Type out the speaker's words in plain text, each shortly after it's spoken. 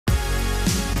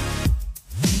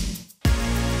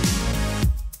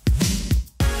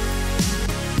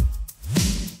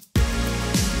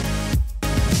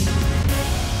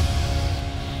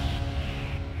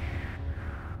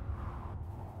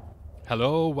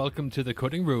Hello, welcome to The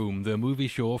Cutting Room, the movie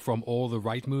show from all the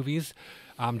right movies.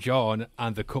 I'm John,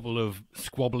 and the couple of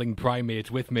squabbling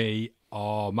primates with me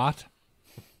are Matt.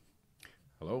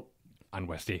 Hello. And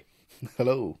Westy.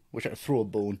 Hello. Wish I could throw a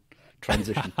bone.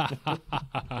 Transition.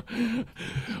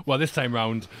 Well, this time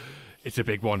round, it's a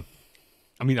big one.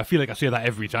 I mean, I feel like I say that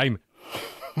every time.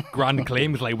 Grand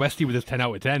claims like Westy with his 10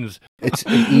 out of 10s. It's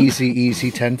an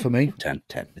easy 10 for me. 10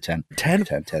 out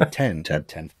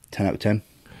of 10.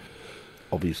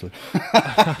 Obviously.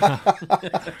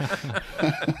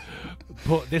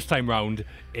 But this time round,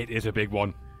 it is a big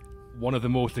one. One of the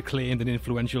most acclaimed and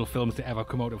influential films to ever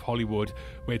come out of Hollywood.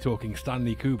 We're talking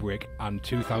Stanley Kubrick and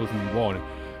 2001,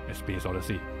 A Space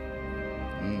Odyssey.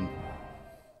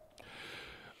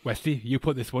 Westy, you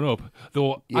put this one up.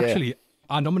 Though, actually,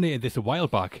 I nominated this a while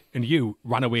back, and you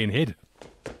ran away and hid.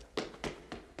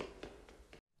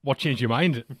 What changed your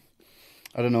mind?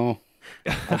 I don't know.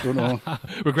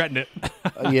 Regretting it?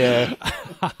 Yeah.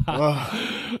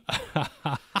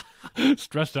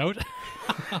 Stressed out?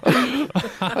 I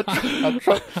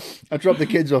dropped the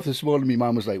kids off this morning. My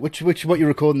mum was like, what you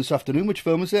recording this afternoon? Which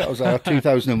film is it? I was like,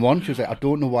 2001. She was like, I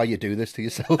don't know why you do this to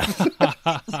yourself. I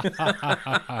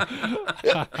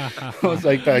was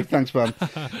like, thanks, man.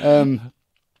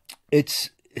 It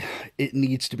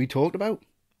needs to be talked about.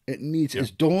 It needs,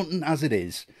 as daunting as it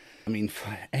is. I mean,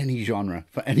 for any genre,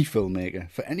 for any filmmaker,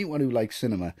 for anyone who likes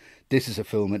cinema, this is a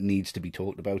film that needs to be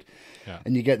talked about. Yeah.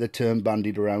 And you get the term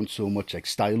bandied around so much, like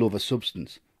style over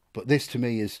substance. But this, to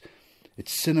me, it's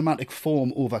cinematic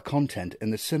form over content,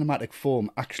 and the cinematic form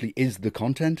actually is the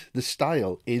content. The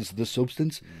style is the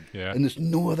substance. Yeah. And there's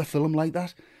no other film like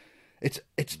that. It's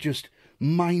just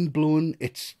mind-blowing.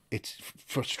 It's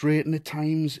frustrating at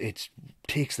times. It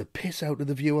takes the piss out of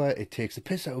the viewer. It takes the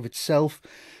piss out of itself.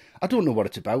 I don't know what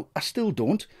it's about. I still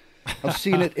don't. I've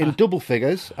seen it in double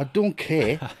figures. I don't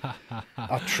care.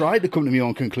 I've tried to come to my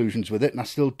own conclusions with it, and I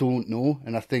still don't know.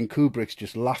 And I think Kubrick's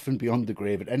just laughing beyond the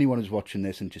grave at anyone who's watching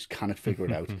this and just cannot figure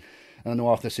it out. And I know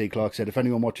Arthur C. Clarke said, if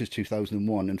anyone watches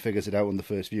 2001 and figures it out on the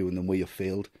first viewing, then we have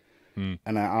failed. And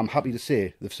I'm happy to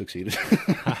say they've succeeded.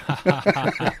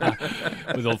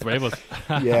 With all three of us.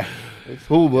 Yeah. It's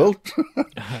whole world.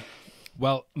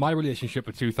 Well, my relationship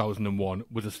with 2001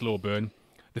 was a slow burn.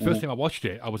 The first time I watched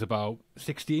it, I was about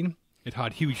 16. It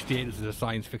had huge status as a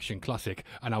science fiction classic,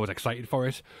 and I was excited for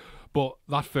it. But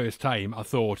that first time, I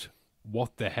thought,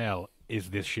 what the hell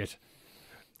is this shit?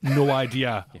 No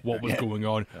idea what was going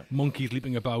on. Yeah. Monkeys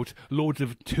leaping about, loads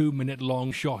of 2-minute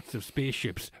long shots of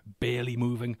spaceships barely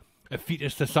moving, a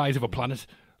fetus the size of a planet,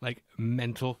 like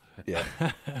mental. Yeah.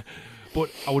 But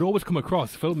I would always come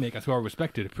across filmmakers who I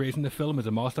respected praising the film as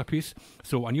a masterpiece.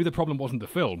 So I knew the problem wasn't the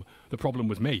film, the problem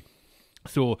was me.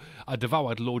 So I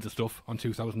devoured loads of stuff on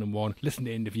 2001, listened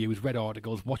to interviews, read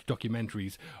articles, watched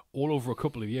documentaries all over a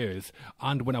couple of years.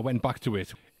 And when I went back to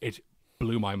it, it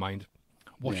blew my mind.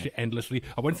 Watched it endlessly.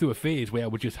 I went through a phase where I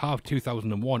would just have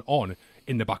 2001 on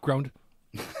in the background.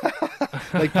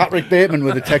 Like Patrick Bateman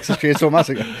with the Texas Chainsaw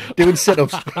Massacre, doing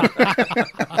sit-ups.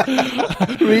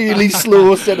 Really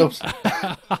slow sit-ups.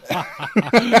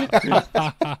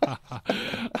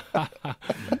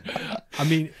 I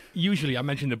mean, usually I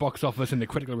mention the box office and the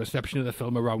critical reception of the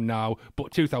film around now,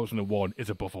 but 2001 is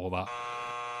above all that.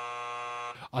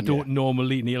 I don't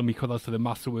normally nail me colours to the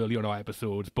mast so early on our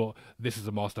episodes, but this is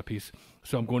a masterpiece.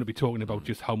 So I'm going to be talking about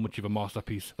just how much of a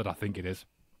masterpiece that I think it is.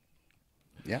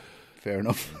 Yeah, fair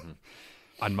enough.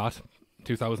 And Matt,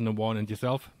 2001 and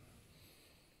yourself?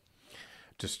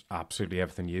 Just absolutely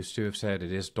everything you used to have said.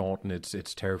 It is daunting.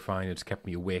 It's terrifying. It's kept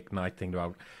me awake at night thinking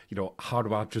about, how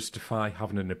do I justify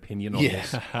having an opinion on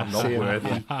this? I'm not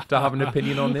worthy to have an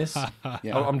opinion on this.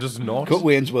 Yeah. I'm just not. Cut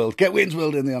Wayne's World. Get Wayne's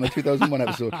World in there on a 2001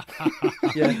 episode.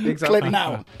 Yeah, exactly. Clip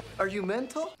now. Are you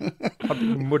mental? I'd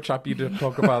be much happier to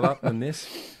talk about that than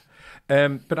this.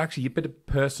 But actually, a bit of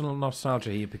personal nostalgia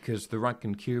here, because the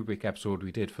Rankin Kubrick episode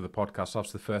we did for the podcast,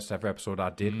 that's the first ever episode I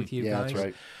did with you guys. That's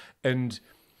right. And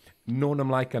knowing him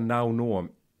like I now know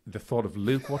him, the thought of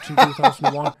Luke watching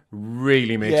 2001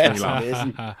 really makes me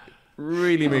laugh.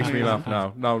 Really makes me laugh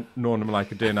now knowing him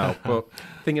like I do now. But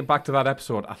thinking back to that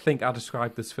episode, I think I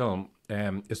described this film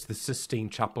as the Sistine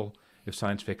Chapel of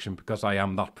science fiction, because I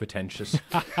am that pretentious.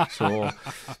 So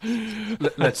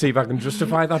let's see if I can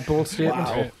justify that bold statement.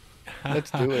 Wow.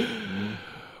 Let's do it.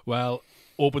 Well,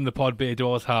 open the pod bay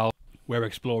doors, Hal. We're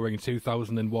exploring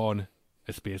 2001,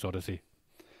 A Space Odyssey.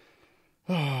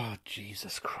 Oh,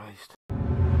 Jesus Christ.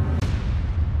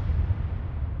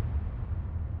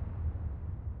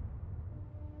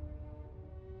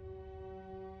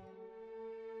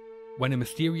 When a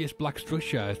mysterious black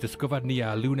structure is discovered near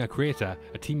a lunar crater,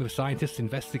 a team of scientists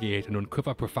investigate and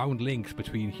uncover profound links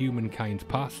between humankind's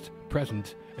past,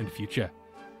 present, and future.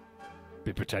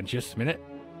 Bit pretentious, minute?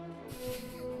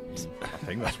 I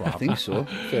think that's what I think so.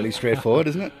 Fairly straightforward,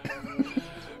 isn't it?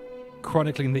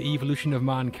 Chronicling the evolution of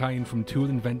mankind from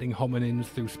tool-inventing hominins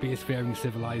through spacefaring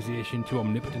civilization to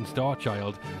omnipotent star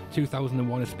child,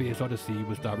 2001 A Space Odyssey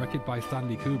was directed by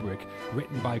Stanley Kubrick,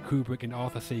 written by Kubrick and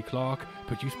Arthur C. Clarke,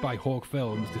 produced by Hawk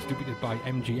Films, distributed by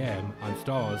MGM, and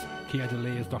stars Keir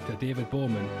Dullea as Dr. David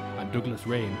Bowman and Douglas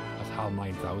Rain as HAL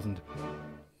 9000.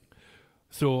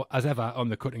 So, as ever, on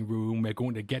The Cutting Room, we're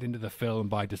going to get into the film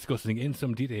by discussing in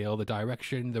some detail the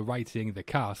direction, the writing, the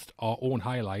cast, our own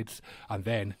highlights, and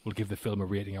then we'll give the film a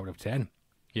rating out of 10.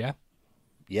 Yeah?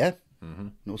 Yeah. Mm-hmm.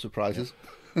 No surprises.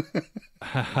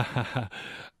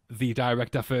 The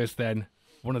director first, then.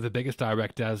 One of the biggest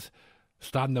directors.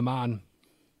 Stan the man.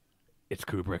 It's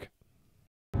Kubrick.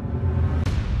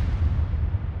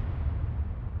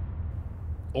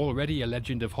 Already a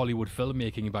legend of Hollywood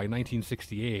filmmaking by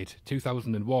 1968,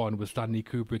 2001 was Stanley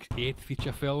Kubrick's 8th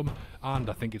feature film, and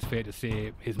I think it's fair to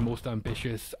say his most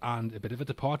ambitious and a bit of a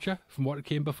departure from what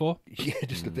came before. Yeah,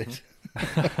 just a bit.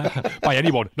 By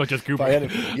anyone, not just Kubrick. By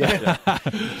anyone, yeah.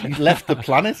 He's left the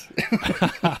planet.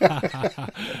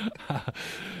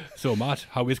 So, Matt,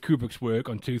 how is Kubrick's work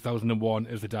on 2001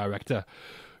 as the director?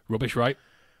 Rubbish, right?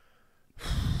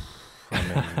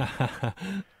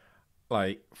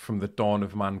 Like, from the dawn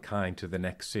of mankind to the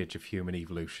next stage of human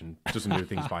evolution, doesn't do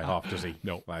things by half, does he?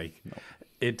 No. Like, no.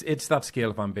 It's that scale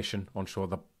of ambition, I'm sure,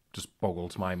 that just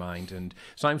boggles my mind. And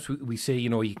sometimes we say, you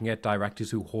know, you can get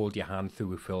directors who hold your hand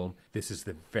through a film. This is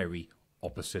the very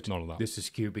opposite. None of that. This is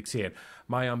Kubrick saying,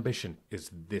 my ambition is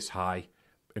this high,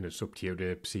 and it's up to you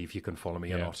to see if you can follow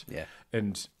me or not. Yeah.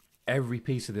 And every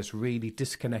piece of this really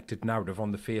disconnected narrative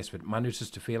on the face of it manages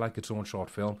to feel like its own short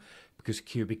film because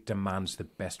Kubrick demands the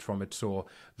best from it. So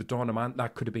the Dawn of Man,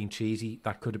 that could have been cheesy.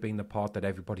 That could have been the part that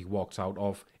everybody walks out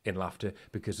of in laughter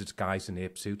because it's guys in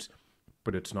ape suits.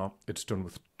 But it's not. It's done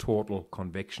with total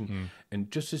conviction.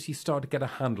 And just as you start to get a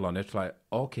handle on it, like,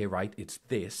 okay, right, it's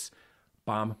this.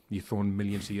 Bam, you're throwing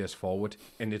millions of years forward.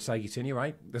 And it's like, you're saying, you're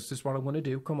right, this is what I want to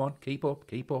do. Come on, keep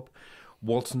up.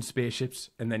 Waltzing spaceships.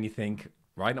 And then you think,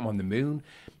 right, I'm on the moon.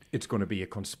 It's going to be a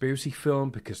conspiracy film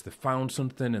because they found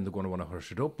something and they're going to want to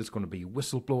hush it up. There's going to be a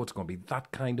whistleblower. It's going to be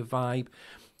that kind of vibe.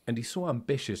 And he's so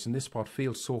ambitious, and this part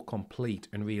feels so complete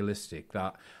and realistic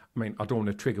that, I mean, I don't want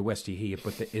to trigger Westy here,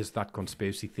 but there is that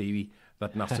conspiracy theory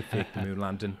that NASA faked the moon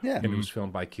landing and it was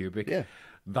filmed by Kubrick. Yeah.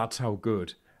 That's how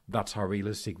good, that's how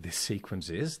realistic this sequence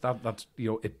is. That's, you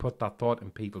know, it put that thought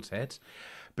in people's heads.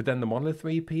 But then the monolith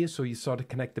reappears, so you sort of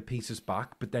connect the pieces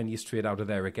back, but then you're straight out of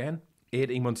there again.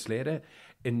 18 months later,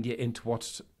 and you're into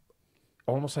what's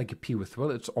almost like a pure thrill.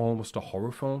 It's almost a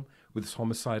horror film with this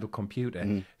homicidal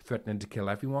computer threatening to kill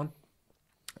everyone.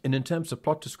 And in terms of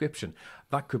plot description,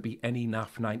 that could be any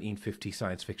naff 1950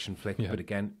 science fiction flick. Yeah. But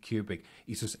again, Kubrick,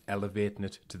 he's just elevating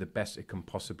it to the best it can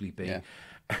possibly be. Yeah.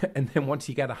 And then once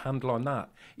you get a handle on that,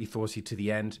 he throws you to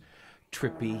the end.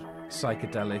 Trippy,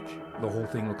 psychedelic. The whole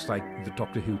thing looks like the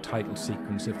Doctor Who title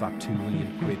sequence if that £2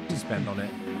 million to spend on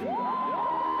it.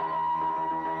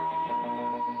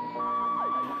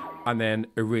 And then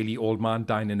a really old man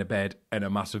dying in a bed and a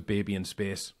massive baby in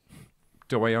space.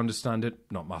 Do I understand it?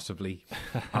 Not massively.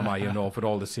 Am I in awe of it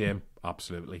all the same?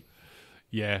 Absolutely.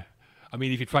 Yeah. I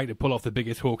mean, if you try to pull off the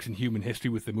biggest hoax in human history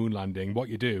with the moon landing, what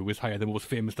you do is hire the most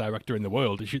famous director in the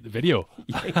world to shoot the video.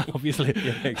 Obviously.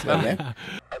 Yeah, exactly. That's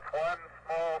one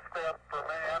small step for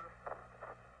man,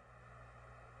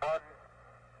 one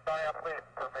giant leap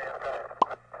for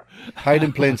mankind. Hide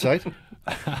in plain sight.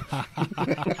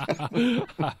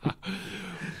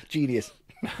 Genius.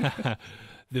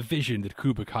 The vision that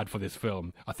Kubrick had for this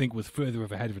film, I think, was further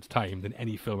ahead of its time than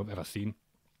any film I've ever seen.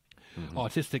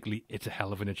 Artistically, it's a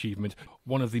hell of an achievement.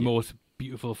 One of the most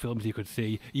beautiful films you could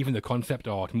see. Even the concept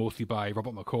art, mostly by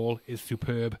Robert McCall, is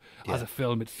superb. As a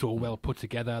film, it's so well put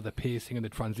together. The pacing and the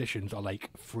transitions are like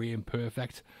frame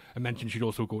perfect. I mentioned she'd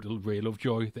also go to Ray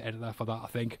Lovejoy, the editor for that, I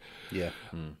think. Yeah.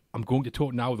 I'm going to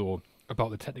talk now, though,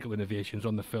 about the technical innovations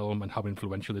on the film and how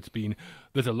influential it's been.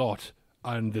 There's a lot,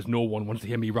 and there's no one wants to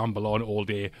hear me ramble on all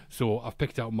day, so I've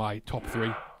picked out my top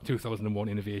 3 2001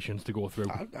 innovations to go through.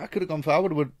 I could have gone far. I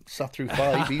would have sat through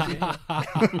 5 easy.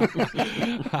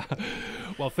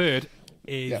 Well, third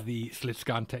is the slit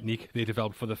scan technique they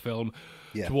developed for the film.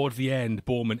 Towards the end,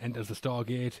 Bowman enters the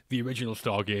Stargate, the original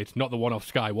Stargate, not the one off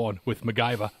Sky One with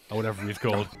MacGyver or whatever he's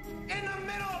called. In the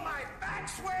middle of my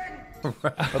backswing! Or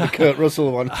the Kurt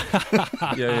Russell one.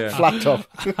 Yeah. Flat top.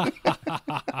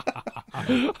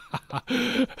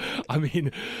 I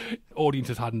mean,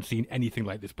 audiences hadn't seen anything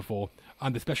like this before,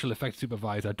 and the special effects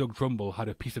supervisor, Doug Trumbull, had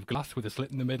a piece of glass with a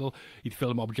slit in the middle. He'd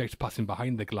film objects passing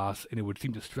behind the glass, and it would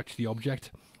seem to stretch the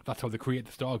object. That's how they create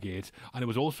the Stargate, and it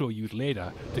was also used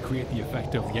later to create the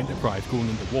effect of the Enterprise going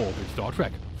into warp in Star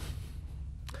Trek.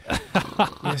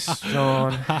 Yes,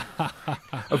 John.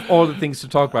 Of all the things to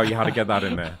talk about, you had to get that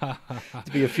in there.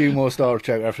 To be a few more Star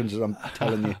Trek references, I'm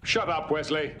telling you. Shut up,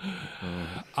 Wesley.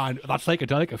 And that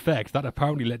psychedelic effect, that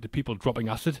apparently led to people dropping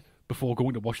acid before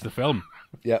going to watch the film.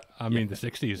 Yeah. I mean, the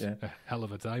 60s, a hell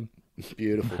of a time.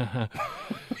 Beautiful.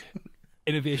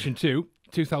 Innovation 2.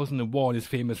 2001 is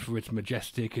famous for its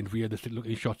majestic and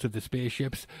realistic-looking shots of the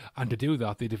spaceships, and to do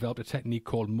that, they developed a technique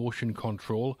called motion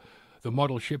control. The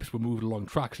model ships were moved along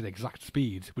tracks at exact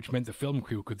speeds, which meant the film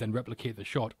crew could then replicate the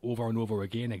shot over and over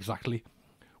again exactly,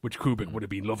 which Kubrick would have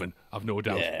been loving, I've no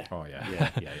doubt. Yeah. Oh, yeah.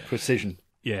 Precision.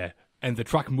 Yeah, and the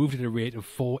track moved at a rate of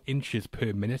 4 inches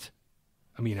per minute.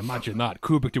 I mean, imagine that.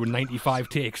 Kubrick doing 95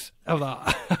 takes of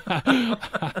that.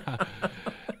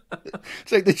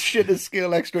 It's like the shittest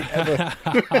skill extra ever.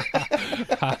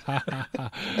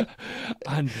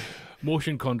 And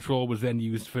motion control was then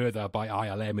used further by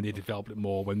ILM, and they developed it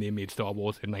more when they made Star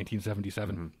Wars in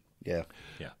 1977. Mm-hmm.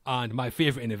 Yeah. And my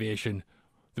favourite innovation,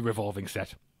 the revolving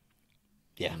set.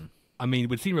 Yeah. I mean,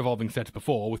 we'd seen revolving sets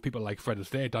before with people like Fred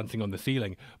Astaire dancing on the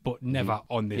ceiling, but never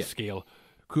on this scale.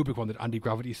 Kubrick wanted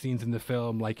anti-gravity scenes in the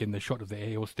film, like in the shot of the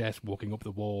air hostess walking up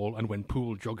the wall and when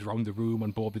Poole jogs around the room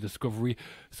on board the Discovery.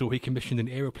 So he commissioned an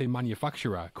aeroplane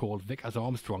manufacturer called Vickers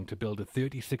Armstrong to build a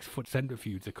 36-foot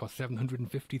centrifuge that cost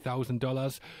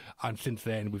 $750,000. And since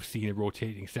then, we've seen a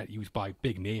rotating set used by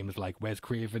big names like Wes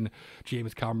Craven,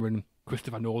 James Cameron,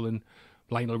 Christopher Nolan,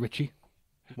 Lionel Richie.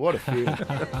 What a feeling.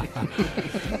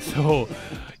 So,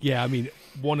 yeah, I mean,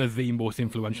 one of the most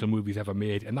influential movies ever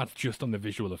made, and that's just on the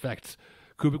visual effects.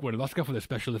 Kubrick won an Oscar for the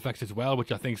special effects as well,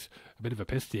 which I think's a bit of a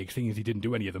piss take, seeing as he didn't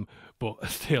do any of them, but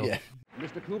still. Yeah.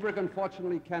 Mr. Kubrick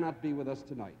unfortunately cannot be with us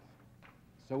tonight,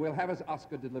 so we'll have his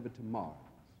Oscar delivered to Mars,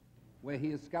 where he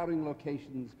is scouting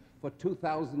locations for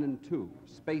 2002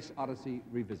 Space Odyssey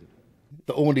Revisited.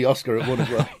 The only Oscar it won as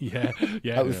well. Yeah.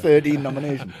 Out of 13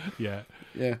 nominations. Yeah.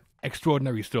 Yeah.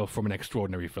 Extraordinary stuff from an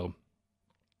extraordinary film.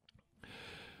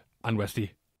 And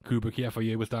Westy, Kubrick here for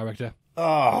you as director.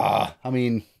 I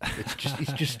mean,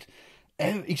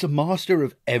 he's a master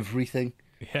of everything.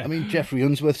 Yeah. I mean, Jeffrey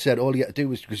Unsworth said all you had to do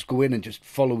was just go in and just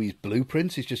follow his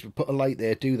blueprints. He's just put a light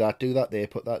there, do that there,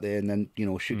 put that there, and then,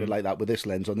 shoot it like that with this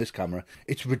lens on this camera.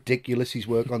 It's ridiculous, his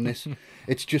work on this.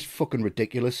 It's just fucking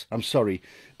ridiculous. I'm sorry,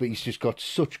 but he's just got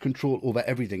such control over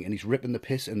everything, and he's ripping the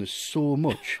piss, and there's so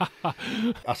much.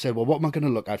 I said, well, what am I going to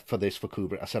look at for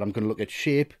Kubrick? I said, I'm going to look at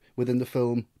shape within the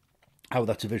film, how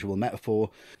that's a visual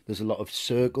metaphor. There's a lot of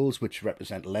circles which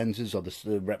represent lenses, or they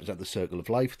represent the circle of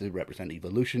life, they represent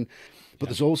evolution. But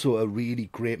there's also a really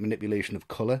great manipulation of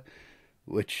colour,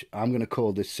 which I'm going to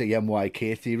call the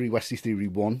CMYK theory, Wesley Theory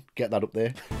 1. Get that up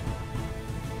there.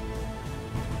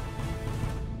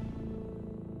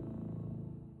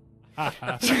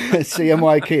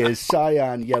 CMYK is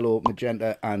cyan, yellow,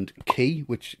 magenta, and key,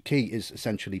 which key is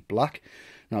essentially black.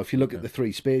 Now, if you look at the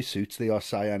three spacesuits, they are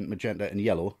cyan, magenta, and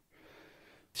yellow.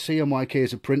 CMYK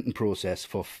is a printing process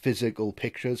for physical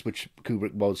pictures, which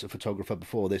Kubrick was a photographer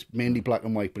before this, mainly black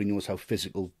and white, but he knows how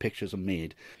physical pictures are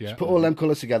made. Yeah. So put all them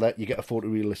colours together, you get a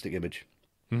photorealistic image.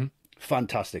 Mm-hmm.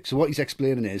 Fantastic. So what he's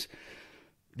explaining is,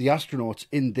 the astronauts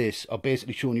in this are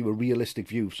basically showing you a realistic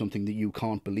view of something that you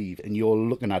can't believe, and you're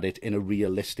looking at it in a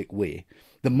realistic way.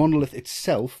 The monolith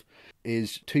itself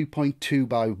is 2.2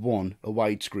 by 1, a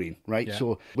widescreen, right? Yeah.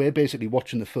 So we're basically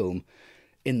watching the film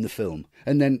in the film.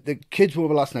 And then the kids were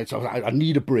over last night, so I was like, I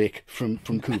need a break from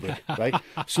Kubrick, right?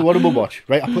 So what do we watch,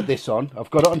 right? I put this on. I've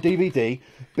got it on DVD,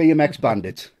 BMX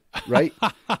Bandits, right?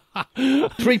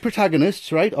 3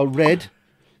 protagonists, right, are red,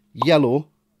 yellow,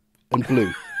 and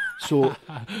blue. So,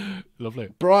 lovely.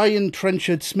 Brian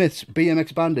Trenchard Smith's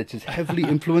BMX Bandits is heavily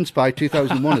influenced by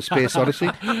 2001: A Space Odyssey.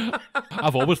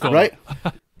 I've always thought right?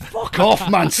 Fuck off,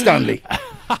 man, Stanley.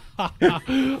 No,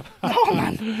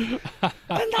 man.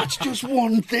 And that's just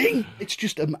one thing. It's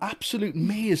just an absolute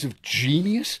maze of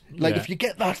genius. Like, if you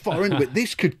get that far into it,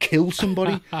 this could kill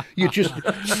somebody. You just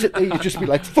sit there, you just be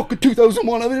like, fucking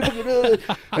 2001.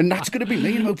 And that's going to be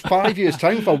me in about 5 years'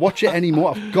 time. If I watch it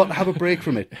anymore, I've got to have a break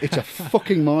from it. It's a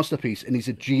fucking masterpiece, and he's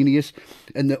a genius.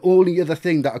 And the only other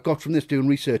thing that I got from this, doing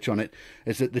research on it,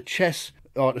 is that the chess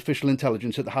artificial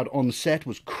intelligence that they had on set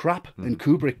was crap, and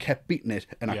Kubrick kept beating it,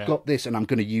 and I got this, and I'm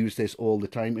going to use this all the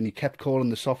time. And he kept calling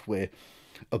the software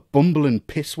a bumbling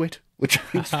pisswit, which I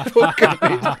think's fucking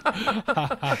amazing.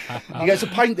 You get a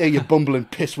pint there, you bumbling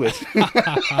pisswit.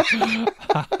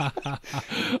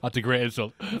 That's a great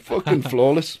insult. Fucking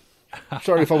flawless.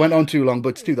 Sorry if I went on too long, but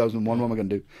it's 2001. What am I going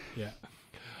to do? Yeah.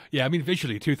 Yeah, I mean,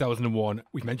 visually, 2001,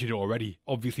 we've mentioned it already,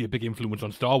 obviously a big influence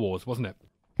on Star Wars, wasn't it?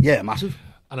 Yeah, massive.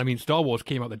 And I mean, Star Wars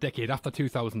came out the decade after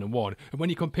 2001, and when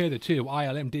you compare the two,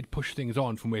 ILM did push things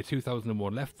on from where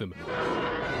 2001 left them.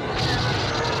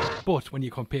 But when you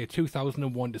compare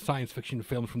 2001 to science fiction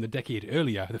films from the decade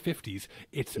earlier, the 50s,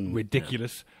 it's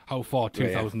ridiculous how far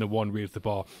 2001 raised the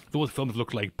bar. Those films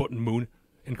look like Button Moon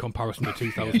in comparison to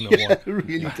 2001. Yeah, it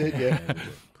really did, yeah.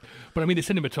 But I mean, the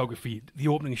cinematography, the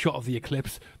opening shot of the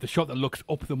eclipse, the shot that looks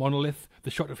up the monolith,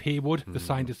 the shot of Haywood, the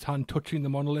scientist's hand touching the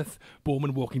monolith,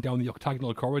 Bowman walking down the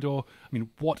octagonal corridor. I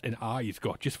mean, what an eye he's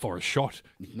got just for a shot.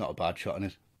 Not a bad shot in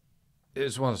it.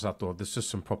 As well as that, though, there's just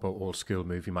some proper old-school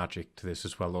movie magic to this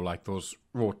as well, though, like those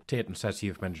rotating sets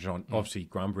you've mentioned, John, obviously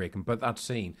groundbreaking, but that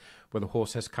scene where the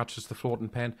horse catches the floating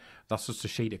pen, that's just a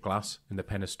sheet of glass, and the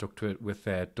pen is stuck to it with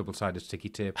double-sided sticky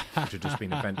tape, which had just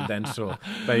been invented then, so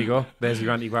there you go, there's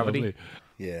your anti-gravity. Lovely.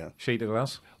 Yeah. Sheet of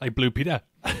glass. Like Blue Peter.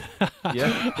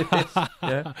 Yeah, it is.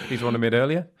 Yeah, he's one I made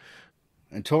earlier.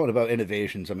 And talking about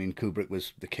innovations, I mean, Kubrick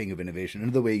was the king of innovation.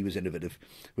 Another way he was innovative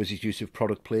was his use of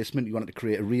product placement. He wanted to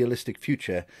create a realistic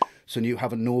future, so you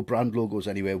having no brand logos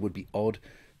anywhere would be odd.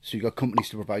 So you got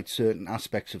companies to provide certain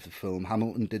aspects of the film.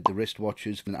 Hamilton did the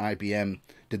wristwatches, and IBM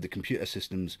did the computer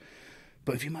systems.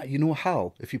 But if you know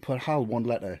HAL, if you put HAL one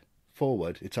letter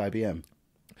forward, it's IBM.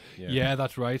 Yeah,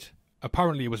 that's right.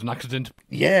 Apparently it was an accident.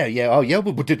 Yeah. Oh, yeah,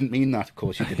 but didn't mean that. Of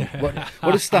course you didn't. What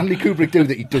does Stanley Kubrick do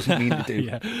that he doesn't mean to do?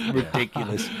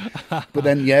 Ridiculous. But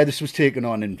then, this was taken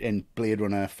on in Blade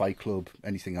Runner, Fight Club,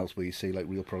 anything else where you see like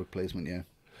real product placement,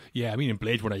 Yeah, I mean, in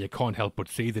Blade Runner, you can't help but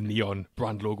see the neon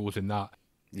brand logos in that.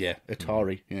 Yeah,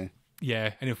 Atari, yeah.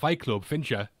 Yeah, and in Fight Club,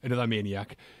 Fincher, another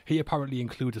maniac, he apparently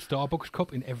includes a Starbucks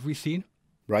cup in every scene.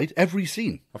 Right, every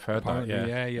scene. I've heard Apparently,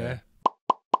 that, yeah.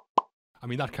 I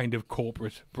mean, that kind of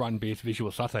corporate, brand-based visual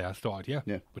satire started,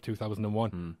 with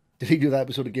 2001. Did he do that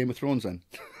episode of Game of Thrones then?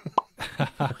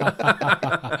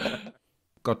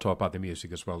 Got to talk about the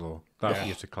music as well, though. That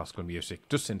use of classical music,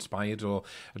 just inspired. Or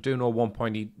I do know at one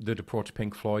point they'd approached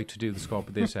Pink Floyd to do the score,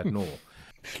 but they said no.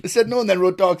 They said no and then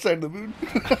wrote Dark Side of the Moon.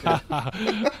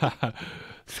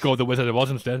 Scored The Wizard of Oz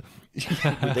instead.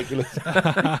 Ridiculous.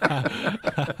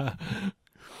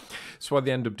 So what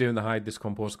they ended up doing, they hired this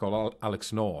composer called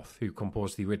Alex North, who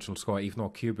composed the original score, even though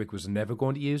Kubrick was never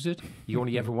going to use it. He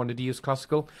only ever wanted to use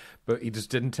classical, but he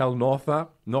just didn't tell North that.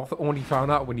 North only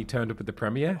found out when he turned up at the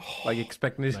premiere, like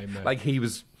expecting it, like he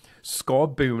was score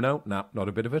booming out. Nah, not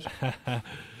a bit of it.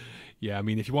 Yeah, I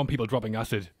mean, if you want people dropping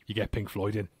acid, you get Pink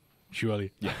Floyd in.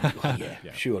 Surely.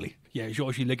 Surely. Yeah,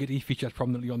 Georgie Ligeti features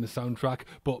prominently on the soundtrack,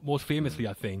 but most famously,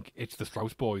 I think, it's the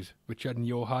Strauss Boys, Richard and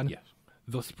Johann. Yes.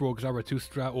 Thus Broke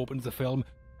Zarathustra opens the film,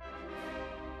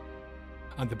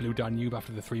 and the Blue Danube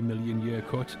after the 3 million year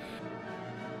cut.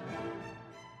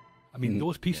 I mean,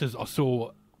 those pieces are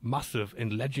so massive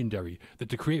and legendary that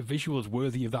to create visuals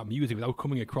worthy of that music without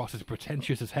coming across as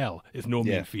pretentious as hell is no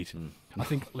mean feat. I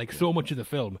think, like so much of the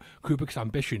film, Kubrick's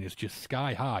ambition is just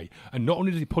sky high, and not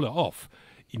only does he pull it off,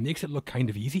 he makes it look kind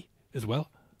of easy as well.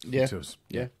 Yeah,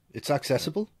 it's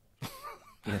accessible.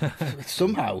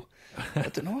 Somehow. I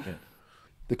don't know.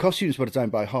 The costumes were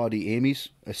designed by Hardy Amies,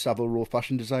 a Savile Row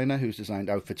fashion designer who's designed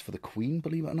outfits for the Queen,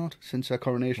 believe it or not, since her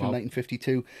coronation in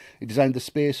 1952. He designed the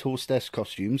Space Hostess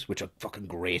costumes, which are fucking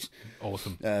great.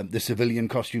 Awesome. The civilian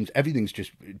costumes, everything's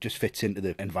just fits into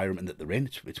the environment that they're in.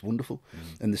 It's wonderful.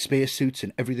 And the space suits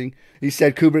and everything. He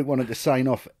said Kubrick wanted to sign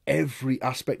off every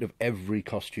aspect of every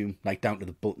costume, like down to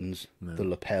the buttons, the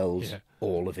lapels,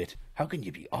 all of it. How can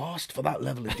you be asked for that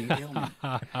level of detail, man?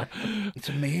 It's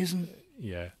amazing.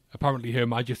 Yeah. Apparently Her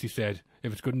Majesty said,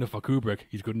 if it's good enough for Kubrick,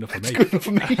 he's good enough for me. It's good enough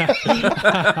for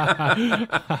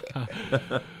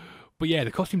me. But yeah,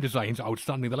 the costume designs are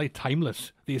outstanding. They're like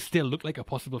timeless. They still look like a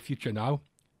possible future now.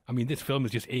 I mean, this film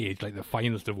has just aged like the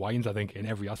finest of wines, I think, in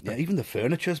every aspect. Yeah, even the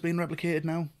furniture's been replicated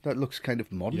now. That looks kind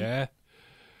of modern. Yeah.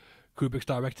 Kubrick's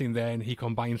directing then, he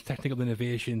combines technical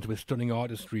innovations with stunning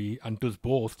artistry and does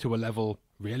both to a level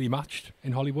really matched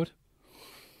in Hollywood.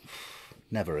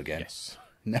 Never again. Yes.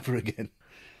 Never again.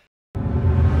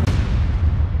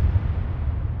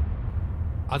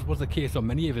 As was the case on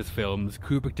many of his films,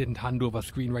 Kubrick didn't hand over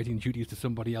screenwriting duties to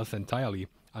somebody else entirely,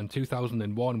 and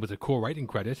 2001 was a co-writing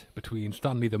credit between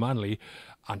Stanley the Manly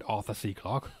and Arthur C.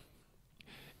 Clarke.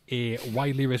 A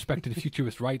widely respected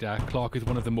futurist writer, Clarke is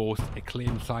one of the most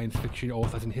acclaimed science fiction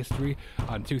authors in history,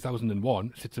 and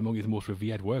 2001 sits among his most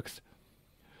revered works.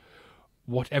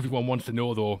 What everyone wants to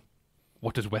know, though,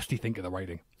 What does Westy think of the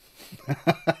writing?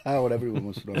 What everyone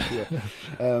wants to know.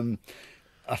 Yeah.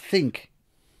 I think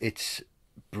it's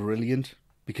brilliant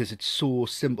because it's so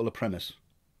simple a premise.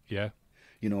 Yeah.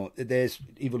 You know, there's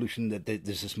evolution, that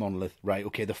there's this monolith, right?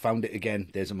 Okay, they found it again,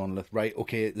 there's a monolith, right?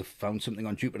 Okay, they've found something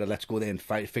on Jupiter, let's go there and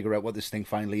figure out what this thing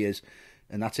finally is.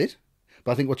 And that's it.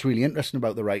 But I think what's really interesting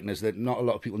about the writing is that not a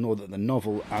lot of people know that the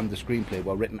novel and the screenplay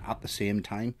were written at the same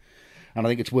time. And I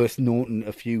think it's worth noting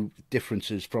a few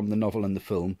differences from the novel and the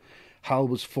film. Hal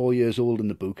was 4 years old in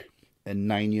the book and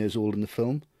 9 years old in the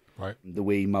film. Right. The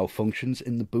way he malfunctions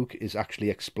in the book is actually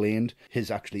explained.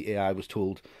 His AI was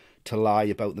told to lie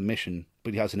about the mission,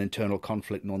 but he has an internal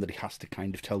conflict knowing that he has to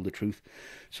kind of tell the truth.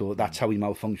 So that's how he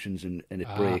malfunctions and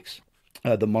it breaks.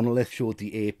 The monolith showed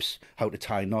the apes how to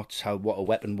tie knots, what a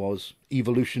weapon was.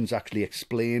 Evolution's actually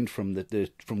explained from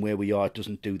from where we are. It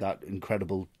doesn't do that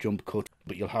incredible jump cut,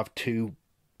 but you'll have two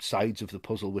sides of the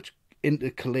puzzle which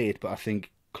intercalate, but I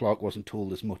think Clarke wasn't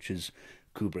told as much as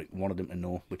Kubrick wanted him to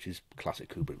know, which is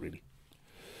classic Kubrick, really.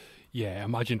 Yeah,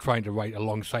 imagine trying to write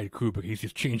alongside Kubrick. He's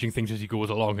just changing things as he goes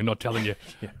along and not telling you.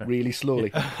 Really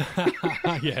slowly.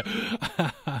 Yeah.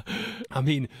 I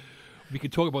mean, we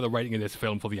could talk about the writing of this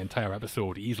film for the entire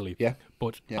episode easily. Yeah.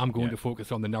 But I'm going to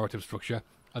focus on the narrative structure,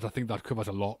 as I think that covers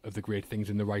a lot of the great things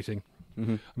in the writing.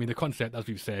 Mm-hmm. I mean, the concept, as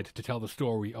we've said, to tell the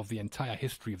story of the entire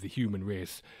history of the human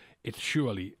race, it's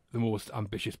surely the most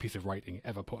ambitious piece of writing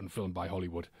ever put on film by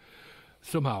Hollywood.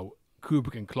 Somehow,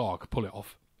 Kubrick and Clarke pull it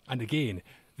off. And again,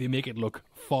 they make it look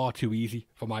far too easy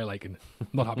for my liking.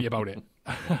 Not happy about it.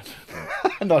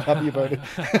 Not happy about it.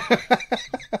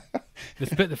 They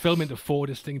split the film into 4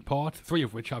 distinct parts, 3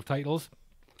 of which have titles.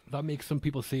 That makes some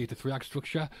people say it's a 3-act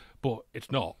structure, but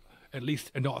it's not. At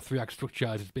least not a 3-act structure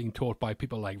as it's being taught by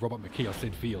people like Robert McKee or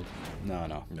Sid Field.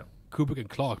 No. Kubrick and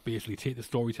Clarke basically take the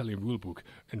storytelling rulebook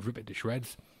and rip it to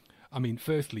shreds. I mean,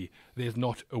 firstly, there's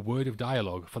not a word of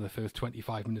dialogue for the first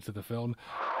 25 minutes of the film.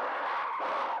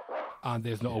 And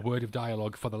there's not a word of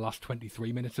dialogue for the last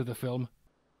 23 minutes of the film.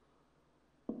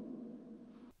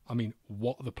 I mean,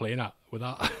 what are they playing at with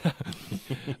that?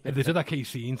 There's other key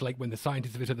scenes, like when the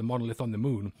scientists visit the monolith on the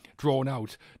moon, drawn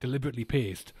out, deliberately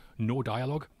paced, no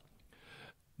dialogue.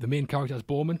 The main character is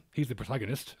Bowman. He's the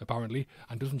protagonist, apparently,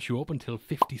 and doesn't show up until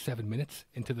 57 minutes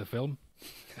into the film.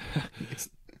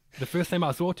 The first time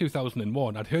I saw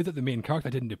 2001, I'd heard that the main character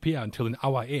didn't appear until an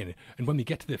hour in, and when we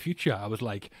get to the future, I was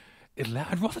like, is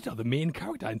Leonard Rossiter the main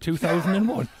character in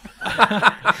 2001?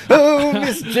 Oh,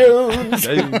 Miss Jones!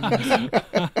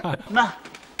 My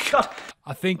God.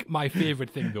 I think my favourite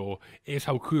thing, though, is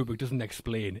how Kubrick doesn't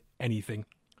explain anything.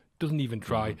 Doesn't even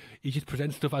try. He just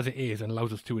presents stuff as it is and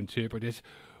allows us to interpret it.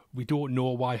 We don't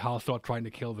know why Hal started trying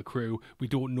to kill the crew. We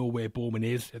don't know where Bowman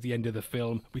is at the end of the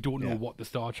film. We don't know what the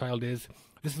Star Child is.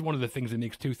 This is one of the things that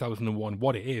makes 2001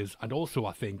 what it is, and also,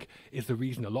 I think, is the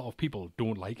reason a lot of people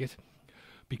don't like it.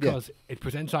 Because it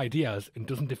presents ideas and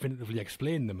doesn't definitively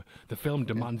explain them. The film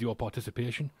demands your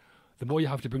participation. The more you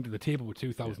have to bring to the table with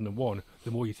 2001,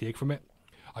 the more you take from it.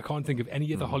 I can't think of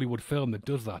any other Hollywood film that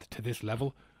does that to this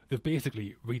level. They've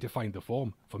basically redefined the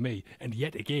form for me, and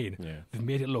yet again, they've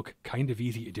made it look kind of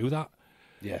easy to do that.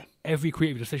 Yeah. Every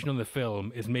creative decision on the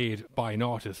film is made by an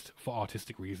artist for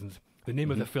artistic reasons. The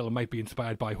name of the film might be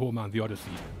inspired by Homer and the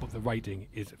Odyssey, but the writing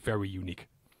is very unique,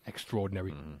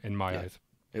 extraordinary in my eyes.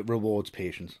 It rewards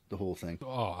patience, the whole thing.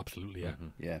 Oh, absolutely, yeah.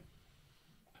 Yeah.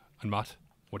 And Matt,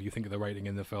 what do you think of the writing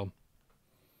in the film?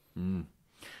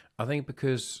 I think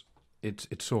because it's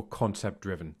so concept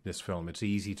driven, this film, it's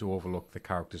easy to overlook the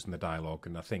characters and the dialogue,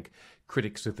 and I think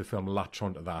critics of the film latch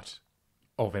onto that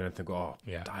of anything, go,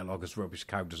 dialogue is rubbish,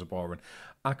 characters are boring.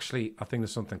 Actually, I think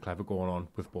there's something clever going on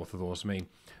with both of those. I mean,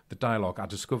 the dialogue, I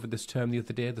discovered this term the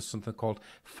other day, there's something called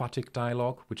phatic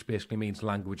dialogue, which basically means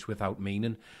language without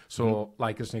meaning. So,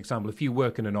 like as an example, if you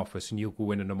work in an office and you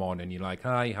go in the morning, you're like,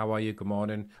 hi, how are you, good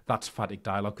morning, that's phatic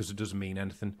dialogue because it doesn't mean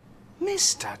anything.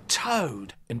 Mr.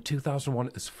 Toad. In 2001,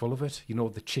 it's full of it. You know,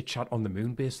 the chit-chat on the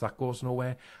moon base, that goes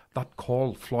nowhere. That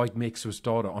call Floyd makes to his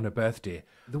daughter on her birthday.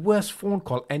 The worst phone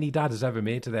call any dad has ever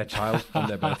made to their child on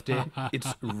their birthday.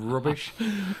 It's rubbish.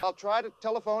 I'll try to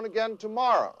telephone again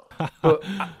tomorrow. But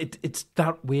it's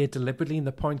that way deliberately, and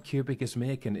the point Kubrick is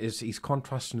making is he's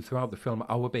contrasting throughout the film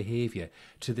our behaviour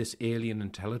to this alien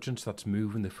intelligence that's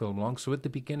moving the film along. So at the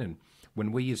beginning,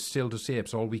 when we as still as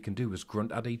apes, all we can do is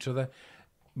grunt at each other.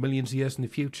 Millions of years in the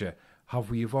future, have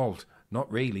we evolved?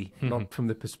 Not really, not from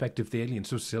the perspective of the aliens.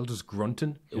 So still just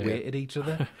grunting away at each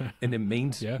other, and it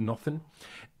means nothing.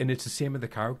 And it's the same with the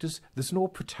characters. There's no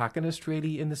protagonist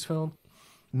really in this film.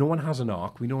 No one has an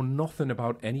arc. We know nothing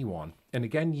about anyone. And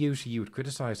again, usually you would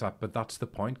criticise that, but that's the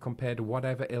point compared to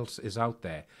whatever else is out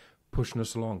there. pushing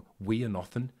us along. We are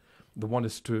nothing. They want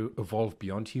us to evolve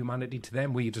beyond humanity. To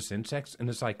them, we're just insects. And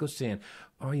it's like us saying,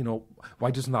 oh,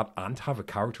 why doesn't that ant have a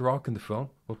character arc in the film?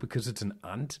 Well, because it's an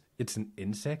ant. It's an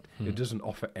insect. It doesn't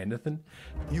offer anything.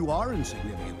 You are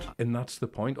insignificant. And that's the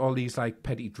point. All these like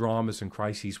petty dramas and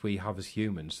crises we have as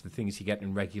humans, the things you get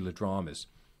in regular dramas,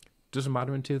 doesn't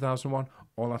matter in 2001.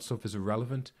 All that stuff is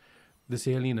irrelevant. This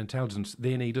alien intelligence,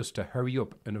 they need us to hurry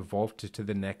up and evolve to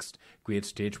the next great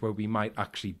stage where we might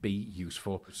actually be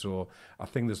useful. So I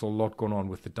think there's a lot going on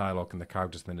with the dialogue and the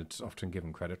characters than it's often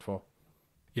given credit for.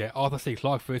 Yeah, Arthur C.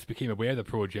 Clarke first became aware of the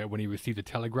project when he received a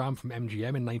telegram from MGM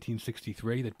in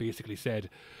 1963 that basically said,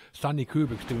 Stanley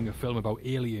Kubrick's doing a film about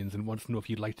aliens and wants to know if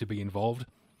you'd like to be involved.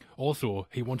 Also,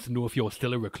 he wants to know if you're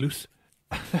still a recluse.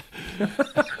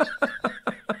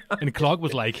 And Clarke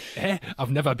was like,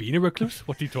 I've never been a recluse.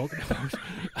 What's he talking about?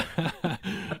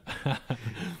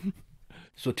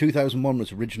 So 2001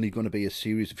 was originally going to be a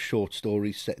series of short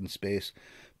stories set in space,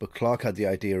 but Clarke had the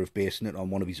idea of basing it on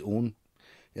one of his own.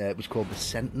 It was called The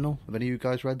Sentinel. Have any of you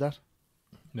guys read that?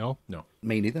 No.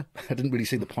 Me neither. I didn't really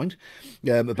see the point.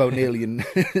 About an alien,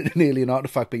 an alien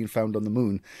artifact being found on the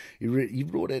moon. He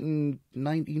wrote it in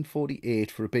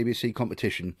 1948 for a BBC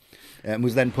competition, and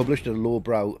was then published in a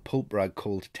lowbrow pulp rag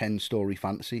called 10-Story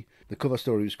Fantasy. The cover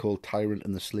story was called Tyrant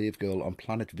and the Slave Girl on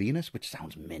Planet Venus, which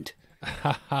sounds mint.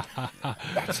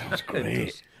 That sounds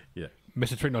great. Yeah.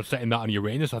 Mr. Tricknot setting that on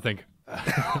Uranus, I think.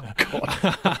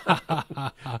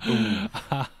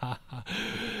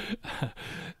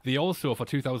 They also, for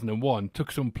 2001,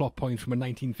 took some plot points from a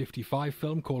 1955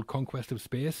 film called Conquest of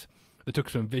Space. They took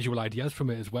some visual ideas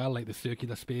from it as well, like the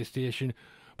circular space station,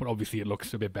 but obviously it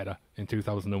looks a bit better in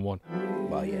 2001.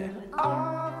 Well, yeah.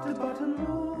 Off the button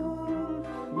moon,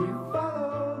 we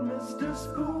follow Mr.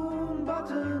 Spoon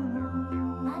Button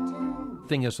Moon.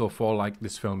 Thing is, so far, like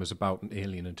this film is about an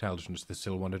alien intelligence, they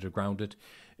still wanted to ground it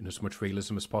in as much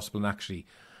realism as possible. And actually,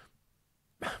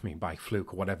 I mean, by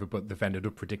fluke or whatever, but they've ended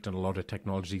up predicting a lot of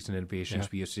technologies and innovations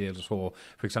we see. So,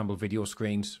 for example, video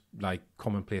screens, like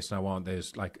commonplace now, aren't there?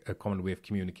 There's like a common way of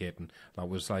communicating. That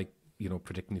was like,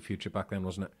 predicting the future back then,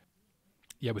 wasn't it?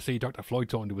 Yeah, we see Dr. Floyd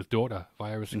talking to his daughter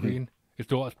via a screen. His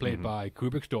daughter's played by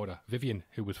Kubrick's daughter, Vivian,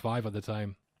 who was 5 at the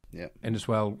time. Yeah. And as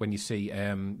well, when you see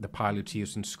the pilots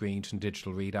using screens and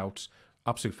digital readouts,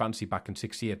 absolute fancy back in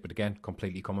 68, but again,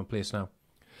 completely commonplace now.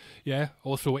 Yeah,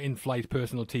 also in-flight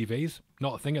personal TVs,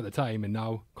 not a thing at the time, and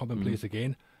now commonplace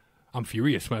again. I'm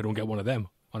furious when I don't get one of them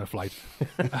on a flight.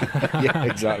 Yeah,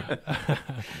 exactly.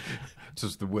 It's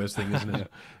just the worst thing, isn't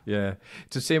it? Yeah.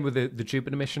 It's the same with the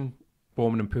Jupiter mission.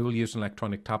 Bowman and Poole using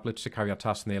electronic tablets to carry out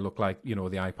tasks, and they look like, the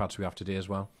iPads we have today as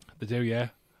well. They do, yeah.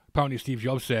 Apparently Steve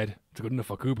Jobs said, it's good enough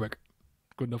for Kubrick.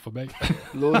 Good enough for me.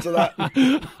 Loads of that.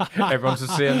 Everyone's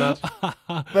just saying that.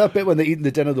 Well, a bit when they're eating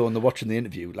the dinner, though, and they're watching the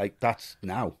interview, like, that's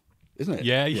now, isn't it?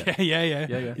 Yeah.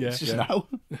 It's just now.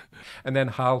 And then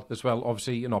HAL as well,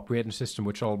 obviously an operating system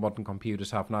which all modern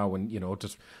computers have now. And,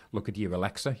 just look at your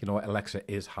Alexa.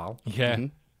 Alexa is HAL. Yeah.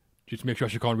 Just make sure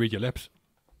she can't read your lips.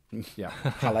 Yeah.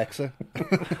 Alexa.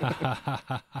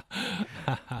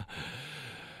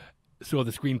 So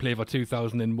the screenplay for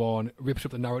 2001 rips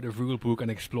up the narrative rulebook and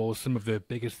explores some of the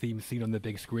biggest themes seen on the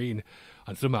big screen,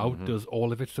 and somehow does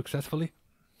all of it successfully.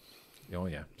 Oh,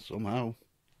 yeah. Somehow.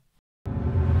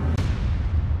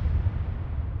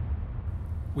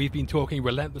 We've been talking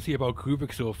relentlessly about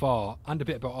Kubrick so far, and a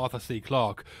bit about Arthur C.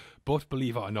 Clarke, but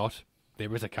believe it or not,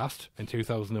 there is a cast in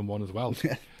 2001 as well.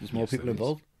 There's more people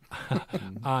involved.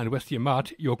 And Westy and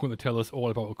Matt, you're going to tell us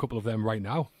all about a couple of them right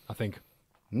now, I think.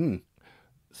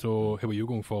 So who are you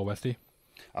going for, Westy?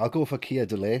 I'll go for Keir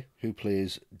Delay, who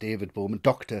plays David Bowman,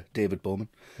 Dr. David Bowman.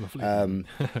 Lovely.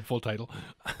 Full title.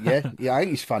 Yeah, I think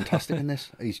he's fantastic in this.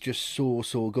 He's just so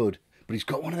good. But he's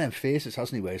got one of them faces,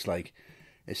 hasn't he, where it's like,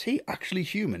 is he actually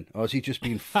human? Or is he just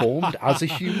being formed as a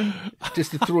human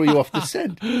just to throw you off the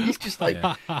scent? He's just like,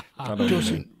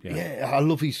 doesn't. I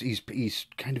love his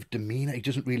kind of demeanour. He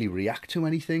doesn't really react to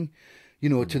anything.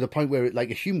 To the point where,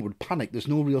 like, a human would panic. There's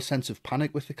no real sense of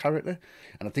panic with the character.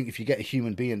 And I think if you get a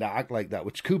human being to act like that,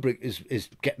 which Kubrick is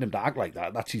getting him to act like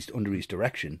that, that's under his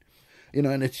direction.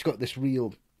 And it's got this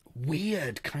real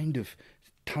weird kind of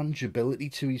tangibility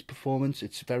to his performance.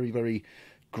 It's very, very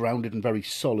grounded and very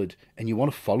solid, and you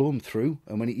want to follow him through.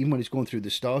 And even when he's going through the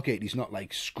Stargate, he's not,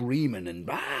 like, screaming and,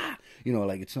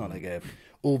 it's not like a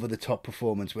over-the-top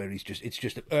performance where he's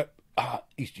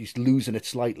losing it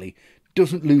slightly.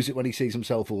 Doesn't lose it when he sees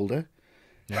himself older.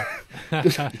 Yeah.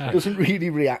 doesn't really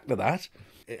react to that.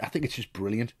 I think it's just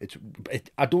brilliant.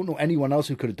 I don't know anyone else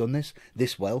who could have done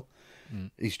this well.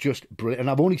 He's just brilliant. And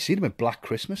I've only seen him in Black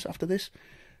Christmas after this.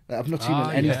 I've not seen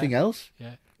him in anything else.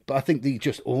 Yeah. But I think he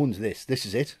just owns this. This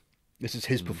is it. This is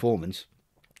his performance.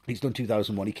 He's done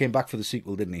 2001. He came back for the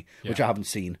sequel, didn't he? Yeah. Which I haven't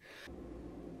seen.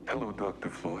 Hello, Dr.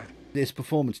 Floyd. This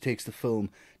performance takes the film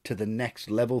to the next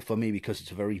level for me because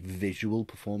it's a very visual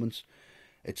performance.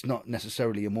 It's not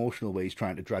necessarily emotional where he's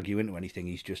trying to drag you into anything.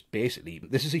 He's just basically...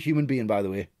 This is a human being, by the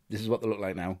way. This is what they look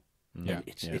like now. Yeah.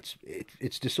 It's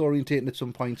disorientating at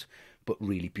some points, but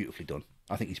really beautifully done.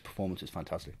 I think his performance is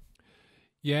fantastic.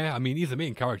 Yeah, I mean, he's the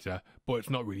main character, but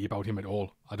it's not really about him at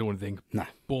all, I don't think. Nah.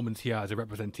 Bowman's here as a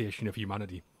representation of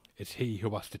humanity. It's he who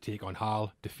has to take on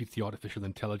Hal, defeats the artificial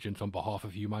intelligence on behalf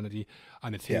of humanity,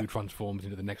 and it's he who transforms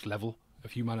into the next level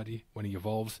of humanity when he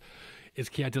evolves. Is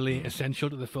Keir Dullea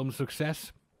essential to the film's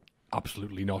success?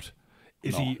 Absolutely not.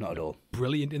 Is he not at all.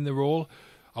 Brilliant in the role?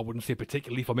 I wouldn't say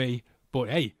particularly for me, but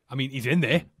hey, I mean, he's in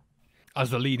there as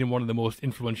the lead in one of the most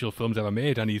influential films ever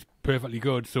made, and he's perfectly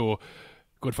good, so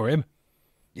good for him.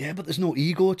 Yeah, but there's no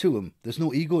ego to him. There's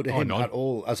no ego to him at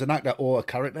all as an actor or a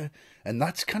character. And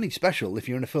that's kind of special if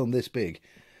you're in a film this big,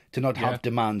 to not have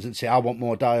demands and say, I want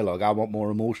more dialogue, I want more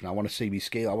emotion, I want to see me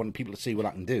scale, I want people to see what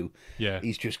I can do. Yeah.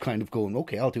 He's just kind of going,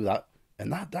 okay, I'll do that.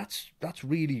 And that's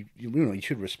really, you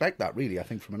should respect that, really, I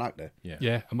think, from an actor.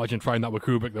 Yeah, imagine trying that with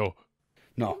Kubrick, though.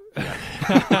 No.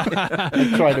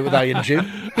 I tried it with Iron Jim.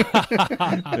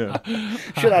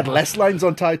 Should have had less lines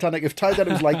on Titanic. If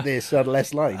Titanic was like this, it had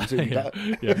less lines.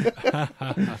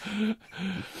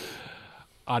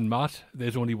 And Matt,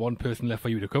 there's only one person left for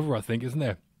you to cover, I think, isn't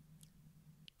there?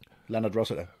 Leonard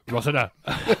Rossiter. 900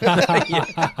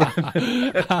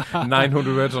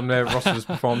 words on Rossiter's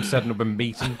performance, setting up a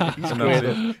meeting. He's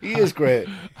great. He is great.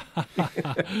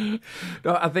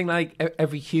 No, I think like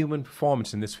every human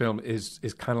performance in this film is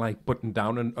kind of like buttoned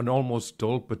down and almost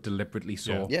dull, but deliberately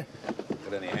so. Yeah.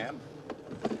 Got any ham?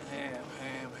 Ham.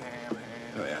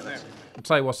 Oh, yeah, there. I'll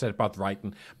tell you what's said about the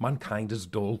writing. Mankind is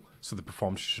dull, so the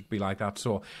performance should be like that.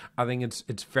 So I think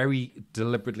it's very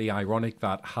deliberately ironic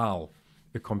that Hal,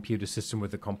 a computer system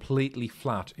with a completely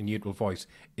flat and neutral voice,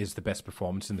 is the best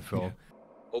performance in the film. Yeah.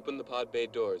 Open the pod bay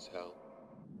doors, Hal.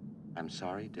 I'm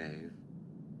sorry, Dave.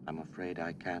 I'm afraid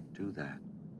I can't do that.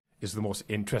 Is the most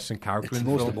interesting character in the film.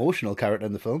 film. It's the most emotional character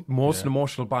in the film. Most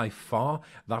emotional by far.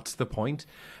 That's the point.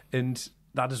 And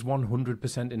that is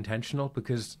 100% intentional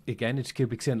because, again, it's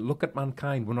Kubrick saying, look at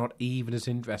mankind. We're not even as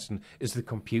interesting as the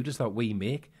computers that we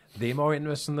make. They're more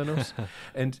interesting than us.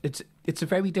 And it's a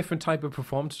very different type of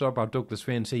performance about Douglas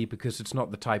Fairnsea because it's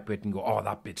not the type where you can go, oh,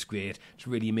 that bit's great. It's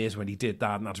really amazing when he did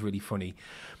that and that's really funny.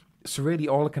 So really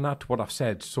all I can add to what I've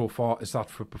said so far is that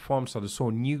for a performance that is so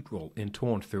neutral in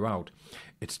tone throughout,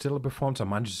 it's still a performance that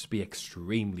manages to be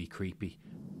extremely creepy.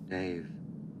 Dave,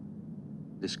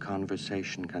 this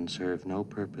conversation can serve no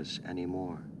purpose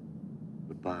anymore.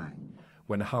 Goodbye.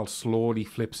 When Hal slowly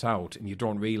flips out and you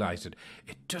don't realise it,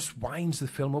 it just winds the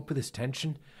film up with this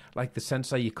tension. Like the sense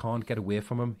that you can't get away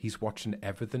from him. He's watching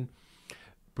everything.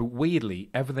 But weirdly,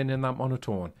 everything in that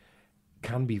monotone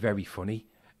can be very funny.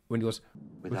 When he goes,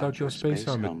 without your space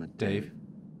helmet, Dave,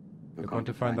 you're going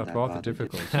to find that rather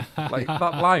difficult. Like,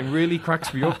 that line really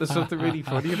cracks me up. There's something really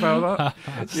funny about that.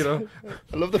 You know,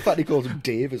 I love the fact he calls him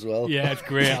Dave as well. Yeah, it's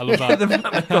great. I love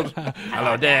that.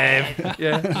 Hello, Dave.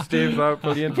 Yeah, it's Dave's out.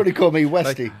 Brilliant. Probably call me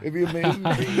Westy. It'd be amazing.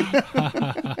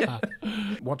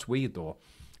 What's weird, though,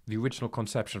 the original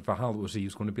conception for Hal was he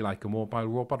was going to be like a mobile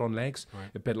robot on legs,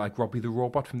 a bit like Robbie the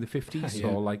Robot from the 50s,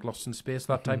 or like Lost in Space,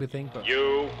 that type of thing. But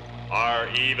you are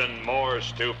even more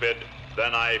stupid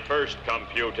than I first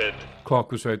computed.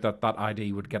 Clarke was right that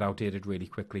idea would get outdated really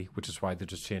quickly, which is why they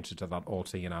just changed it to that all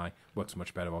CNI. Works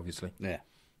much better, obviously. Yeah.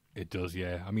 It does,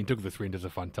 yeah. I mean, Douglas Rain does a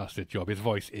fantastic job. His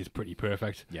voice is pretty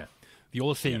perfect. Yeah. The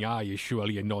all-seeing eye is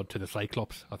surely a nod to the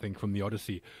Cyclops, I think, from the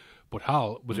Odyssey. But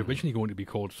Hal was originally going to be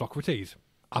called Socrates,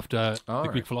 after the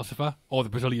Greek philosopher, or the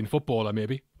Brazilian footballer,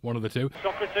 maybe. One of the two.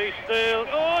 Socrates still.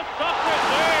 Oh,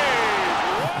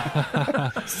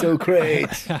 Socrates! So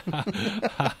great.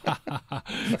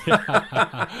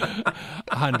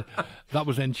 And that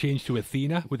was then changed to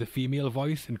Athena with a female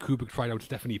voice, and Kubrick tried out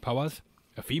Stephanie Powers.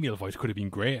 A female voice could have been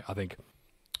great, I think.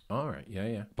 All right,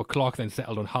 yeah. But Clarke then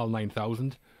settled on HAL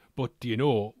 9000. But do you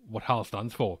know what HAL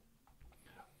stands for?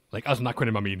 Like, as an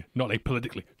acronym, I mean, not like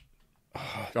politically.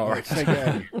 All right. It's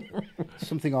like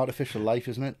something artificial life,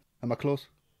 isn't it? Am I close?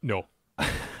 No.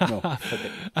 No.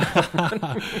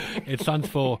 It stands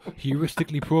for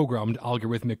heuristically programmed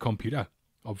algorithmic computer,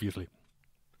 obviously.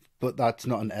 But that's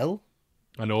not an L?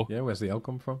 I know. Yeah, where's the L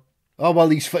come from? Oh, well,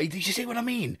 did you see what I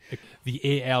mean?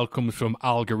 The AL comes from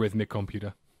algorithmic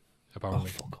computer,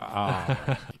 apparently.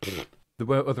 There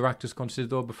were other actors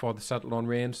considered, though, before they settled on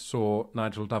Rains. So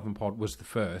Nigel Davenport was the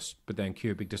first, but then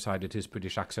Kubrick decided his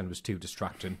British accent was too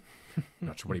distracting.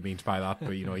 Not sure what he means by that,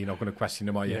 but you're not going to question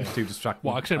him, are you? It's too distracting.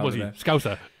 What accent was he?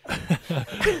 Scouser?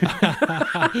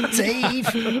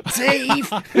 Dave!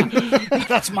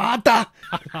 That's mad, that!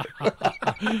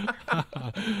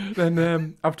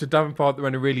 Then after Davenport, they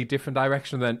went a really different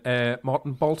direction. Then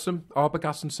Martin Balsam,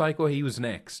 Arbogast and Psycho, he was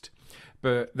next.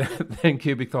 But then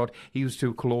Kubrick thought he was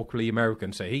too colloquially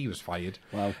American, so he was fired.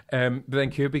 Wow. But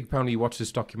then Kubrick apparently watched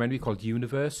this documentary called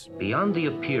Universe. Beyond the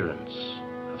appearance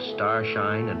of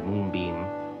starshine and moonbeam,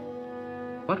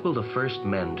 what will the first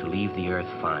men to leave the earth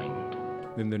find?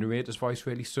 Then the narrator's voice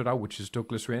really stood out, which is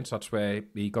Douglas Rains. That's where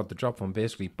he got the job from,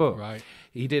 basically. But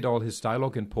he did all his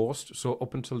dialogue in post. So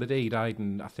up until the day he died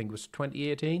in, I think it was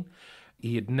 2018,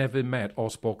 he had never met or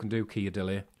spoken to Keir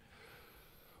Dullea.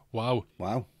 Wow.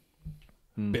 Wow.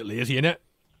 Bit lazy, innit?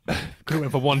 Could have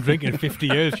went for one drink in 50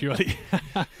 years, surely.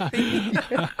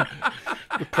 The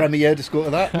premiere, just go to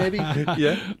that, maybe?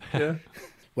 Yeah.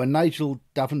 When Nigel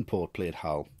Davenport played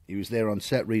Hal, he was there on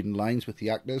set reading lines with the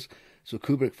actors, so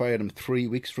Kubrick fired him 3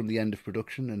 weeks from the end of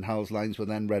production, and Hal's lines were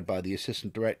then read by the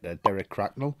assistant director, Derek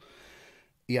Cracknell.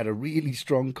 He had a really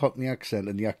strong Cockney accent,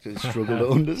 and the actors struggled to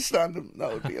understand him.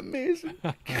 That would be amazing.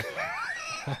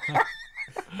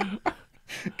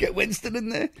 Get Winston in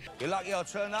there. You're lucky I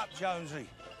turned up, Jonesy.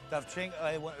 They've think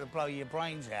they wanted to blow your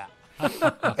brains out.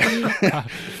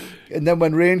 And then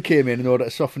when rain came in order to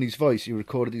soften his voice, he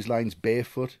recorded his lines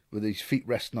barefoot with his feet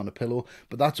resting on a pillow.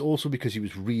 But that's also because he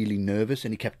was really nervous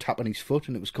and he kept tapping his foot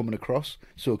and it was coming across.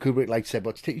 So Kubrick said,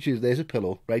 "What's teach you? There's a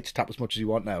pillow, right? Tap as much as you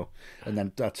want now." And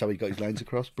then that's how he got his lines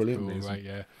across. Brilliant. Cool, right,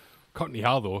 yeah. Cockney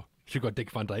Hal though, she got Dick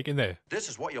Van Dyke in there. This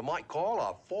is what you might call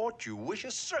a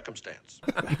fortuitous circumstance.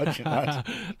 Imagine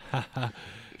that.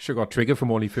 Should got Trigger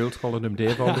from Only Fools calling him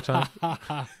Dave all the time.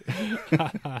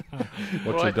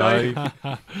 What's your day?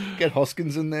 Get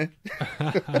Hoskins in there.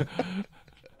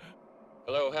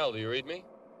 Hello, Hal, do you read me?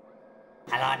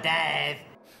 Hello, Dave.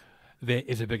 There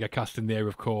is a bigger cast in there,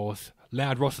 of course.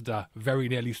 Leonard Rossiter very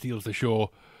nearly steals the show.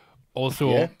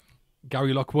 Also,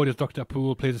 Gary Lockwood as Dr.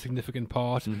 Poole plays a significant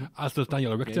part, as does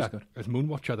Daniel Richter as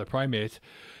Moonwatcher, the primate.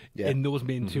 Yeah. In those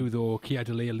main two, though, Keir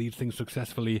Dullea leads things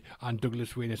successfully, and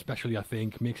Douglas Rain especially, I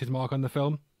think, makes his mark on the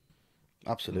film.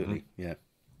 Absolutely, yeah.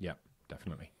 Yeah,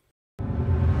 definitely.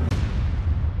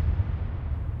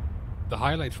 The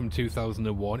highlights from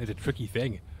 2001 is a tricky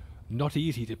thing. Not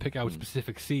easy to pick out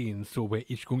specific scenes, so we're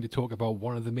each going to talk about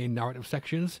one of the main narrative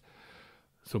sections.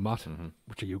 So, Matt,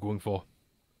 which are you going for?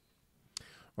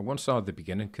 I want to start at the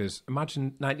beginning, because imagine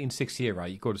 1968,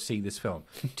 right? You go to see this film.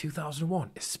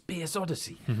 2001, a Space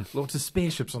Odyssey. Loads of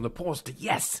spaceships on the poster,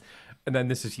 yes! And then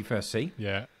this is your first scene.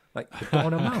 Yeah. Like,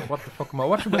 what the fuck am I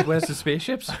watching? Where's the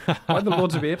spaceships? Why are there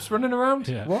loads of apes running around?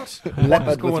 Yeah. What?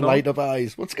 Leopard with light-up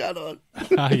eyes. What's going on?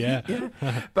 Yeah.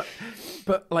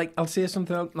 But like, I'll say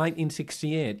something else.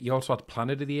 1968, you also had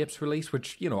Planet of the Apes release,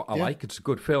 which, I like. It's a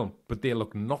good film, but they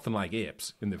look nothing like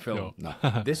apes in the film. No.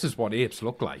 This is what apes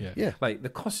look like. Yeah. Like, the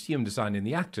costume design and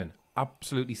the acting,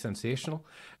 absolutely sensational.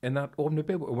 And that opening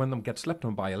bit when them get slept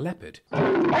on by a leopard.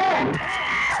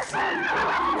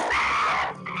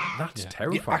 That's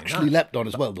terrifying. It actually leapt on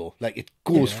as well, though. Like, it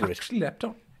goes for it. Actually leapt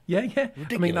on. Yeah. Ridiculous.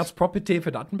 I mean, that's proper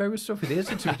David Attenborough stuff. It is.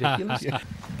 It's ridiculous.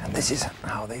 And this is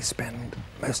how they spend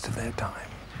most of their time,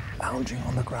 lounging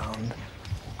on the ground,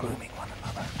 grooming one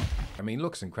another. I mean, it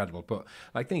looks incredible, but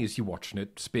like, the thing is, you're watching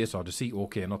it, Space Odyssey,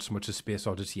 okay, not so much as Space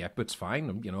Odyssey yet, but it's fine.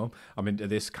 I'm into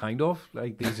this kind of,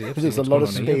 like, these apes. There's a lot of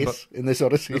space in this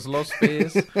Odyssey. There's a lot of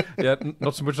space. Yeah,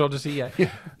 not so much Odyssey yet.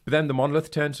 Yeah. But then the monolith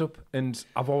turns up, and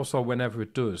I've also, whenever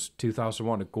it does,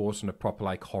 2001, it goes in a proper,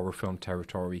 like, horror film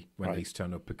territory when these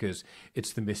turn up, because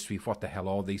it's the mystery of what the hell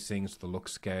are these things. They look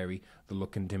scary, they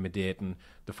look intimidating,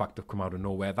 the fact they've come out of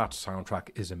nowhere. That soundtrack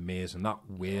is amazing. That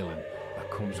wailing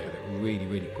that comes with it really,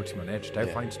 really puts me on edge.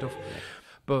 Terrifying stuff. Yeah.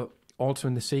 But also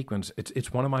in the sequence,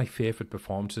 it's one of my favourite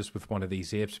performances with one of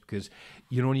these apes, because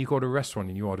when you go to a restaurant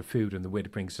and you order food and the waiter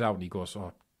brings it out and he goes,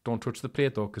 "Oh, don't touch the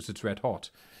plate though because it's red hot,"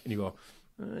 and you go,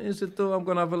 "Is it though? I'm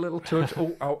going to have a little touch."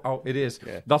 Oh, ow, it is.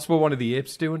 Yeah. That's what one of the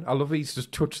apes doing. I love he's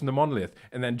just touching the monolith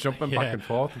and then jumping back and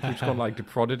forth and keeps going like to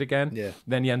prod it again. Yeah.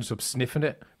 Then he ends up sniffing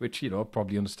it, which,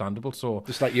 probably understandable. So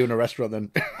just like you in a restaurant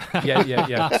then.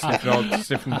 Yeah.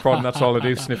 Sniffing prod, and that's all I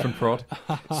do, sniff and prod.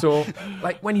 So,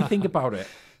 like, when you think about it,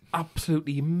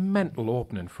 absolutely mental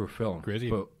opening for a film. Crazy.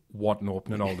 But what an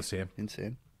opening all the same.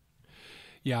 Insane.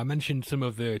 Yeah, I mentioned some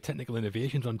of the technical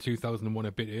innovations on 2001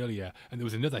 a bit earlier, and there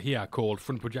was another here called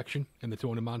front projection in the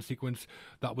Tone of Man sequence.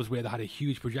 That was where they had a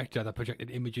huge projector that projected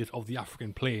images of the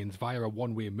African plains via a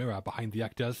one-way mirror behind the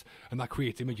actors, and that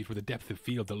creates images with a depth of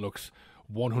field that looks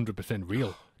 100%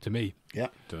 real to me. Yeah,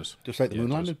 it does. Just like the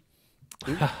moon landing.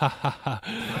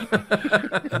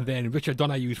 And then Richard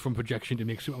Donner used from projection to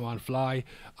make Superman fly,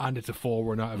 and it's a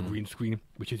forerunner of green screen,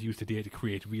 which is used today to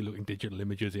create real-looking digital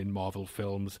images in Marvel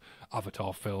films,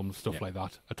 Avatar films, stuff like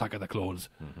that, Attack of the Clones,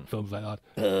 films like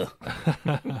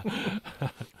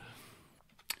that.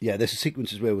 Yeah, there's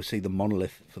sequences where we see the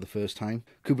monolith for the first time.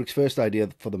 Kubrick's first idea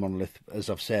for the monolith, as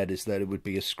I've said, is that it would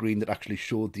be a screen that actually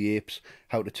showed the apes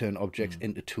how to turn objects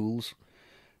into tools.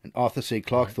 And Arthur C.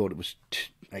 Clarke thought it was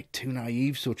too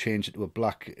naive, so changed it to a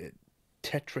black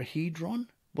tetrahedron.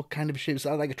 What kind of shape is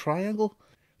that? Like a triangle?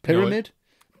 Pyramid?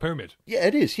 No, pyramid. Yeah,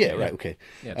 it is. Yeah, right, okay.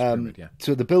 Yeah, it's a pyramid, yeah.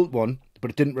 So they built one,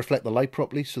 but it didn't reflect the light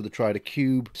properly, so they tried a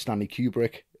cube, Stanley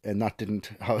Kubrick, and that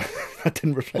didn't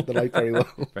reflect the light very well.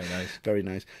 Very nice. Very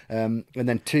nice. And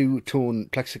then two-tone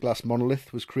plexiglass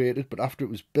monolith was created, but after it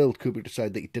was built, Kubrick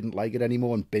decided that he didn't like it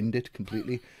anymore and binned it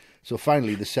completely. So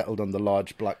finally, they settled on the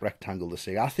large black rectangle to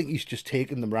say, I think he's just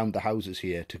taking them round the houses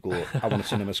here to go, I want a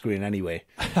cinema screen anyway.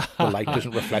 The light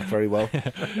doesn't reflect very well.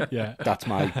 Yeah. That's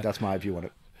my view on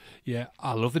it. Yeah,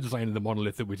 I love the design of the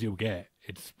monolith that we do get.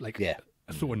 It's like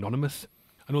so anonymous.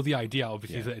 I know the idea,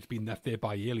 obviously, is that it's been left there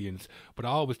by aliens, but I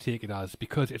always take it as,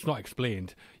 because it's not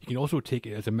explained, you can also take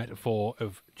it as a metaphor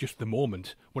of just the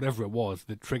moment, whatever it was,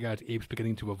 that triggered apes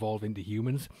beginning to evolve into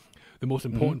humans. The most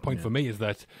important point for me is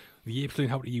that the apes learn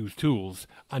how to use tools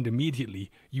and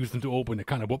immediately use them to open a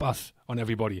can of whoop-ass on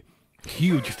everybody.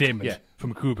 Huge statement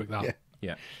from Kubrick, that.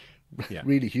 Yeah.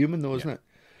 Really human, though, isn't it?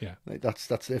 Yeah. Like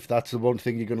that's if that's the one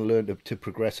thing you're going to learn to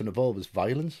progress and evolve is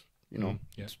violence. You know,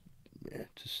 it's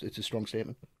a strong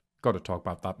statement. Got to talk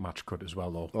about that match cut as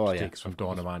well, though. Oh, Takes from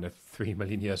Dawn of Man 3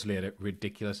 million years later.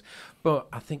 Ridiculous. But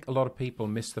I think a lot of people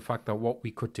miss the fact that what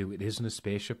we could do, it isn't a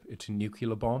spaceship, it's a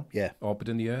nuclear bomb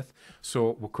orbiting the Earth.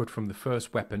 So we could from the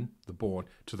first weapon, the Born,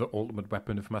 to the ultimate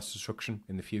weapon of mass destruction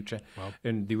in the future. Wow.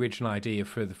 And the original idea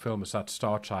for the film is that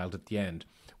Star Child at the end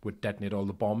would detonate all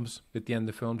the bombs at the end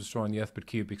of the film, destroying the Earth. But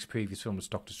Kubrick's previous film was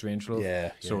Dr.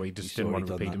 Strangelove. So he just didn't want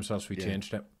to repeat himself, so he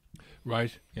changed it.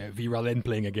 Right. Yeah, Viral N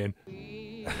playing again.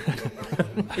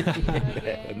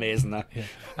 Amazing that.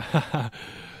 Yeah.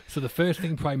 So the first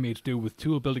thing primates do with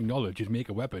tool building knowledge is make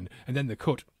a weapon, and then the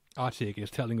cut, I take it, is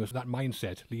telling us that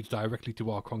mindset leads directly to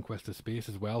our conquest of space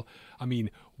as well. I mean,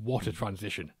 what a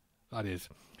transition that is.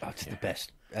 That's the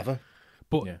best ever.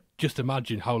 But just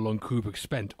imagine how long Kubrick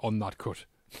spent on that cut.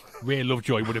 Ray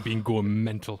Lovejoy would have been going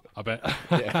mental, I bet.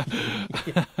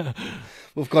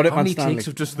 We've got it, How many takes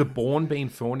of just the Born being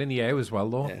thrown in the air as well,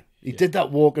 though? Yeah. He did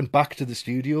that walking back to the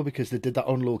studio because they did that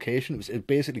on location. It was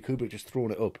basically Kubrick just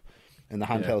throwing it up and the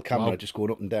handheld camera just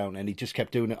going up and down, and he just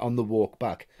kept doing it on the walk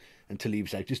back until he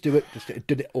was like, just do it. Just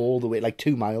did it all the way, like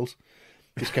 2 miles.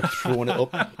 Just kept throwing it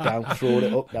up, down, throwing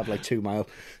it up. That'd like 2 miles.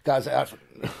 Guys,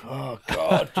 oh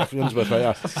God, Jeffrey Unsworth like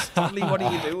that. Stanley, what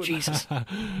are you doing? Jesus.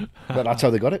 But that's how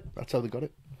they got it.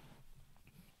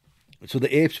 So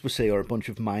the apes, we say, are a bunch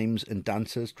of mimes and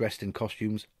dancers dressed in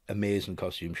costumes. Amazing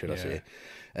costumes, should I say.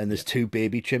 And there's 2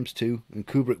 baby chimps too. And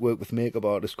Kubrick worked with makeup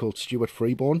artist called Stuart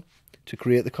Freeborn to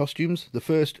create the costumes. The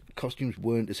first costumes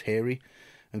weren't as hairy,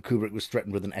 and Kubrick was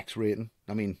threatened with an X rating.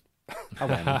 I mean,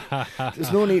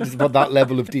 there's no need for that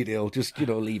level of detail. Just,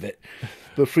 leave it.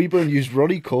 But Freeburn used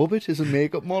Ronnie Corbett as a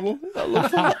makeup model. I love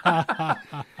that.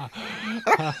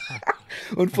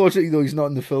 Unfortunately, though, he's not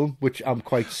in the film, which I'm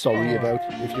quite sorry about,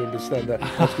 if you understand that.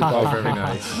 That's very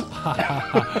nice.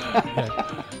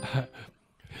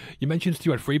 You mentioned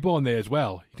Stuart Freeborn there as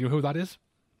well. Do you know who that is?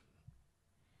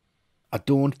 I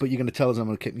don't, but you're going to tell us I'm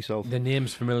going to kick myself. The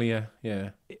name's familiar, yeah.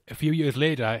 A few years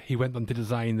later, he went on to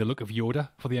design the look of Yoda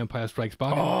for The Empire Strikes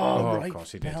Back. Oh, right. Of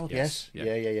course he did. Well, yes.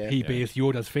 Yeah. He based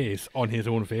Yoda's face on his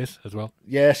own face as well.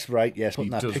 Yes, right, yes. He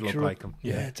does look like him.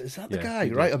 Yeah, is that the guy?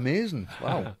 Right, amazing.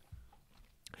 Wow.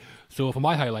 So for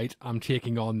my highlight, I'm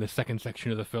taking on the second section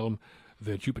of the film,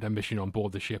 the Jupiter mission on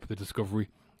board the ship, the Discovery.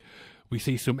 We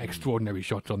see some extraordinary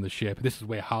shots on the ship. This is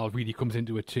where Hal really comes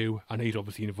into it too, and he's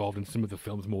obviously involved in some of the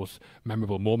film's most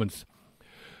memorable moments,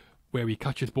 where he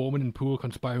catches Bowman and Poole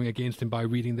conspiring against him by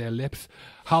reading their lips.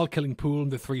 Hal killing Poole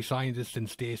and the 3 scientists in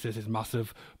stasis is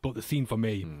massive, but the scene for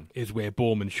me is where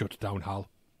Bowman shuts down Hal.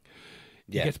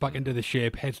 He gets back into the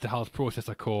ship, heads to Hal's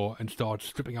processor core, and starts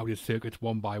stripping out his circuits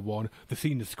one by one. The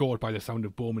scene is scored by the sound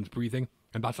of Bowman's breathing,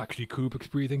 and that's actually Kubrick's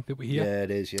breathing that we hear. Yeah,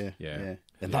 it is, yeah.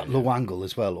 And that low angle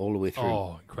as well, all the way through.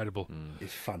 Oh, incredible.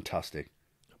 It's fantastic.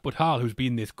 But Hal, who's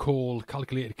been this cold,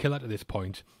 calculated killer to this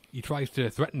point, he tries to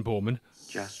threaten Bowman.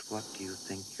 Just what do you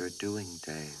think you're doing,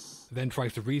 Dave? Then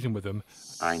tries to reason with him.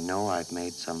 I know I've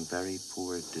made some very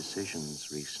poor decisions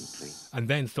recently. And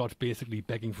then starts basically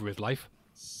begging for his life.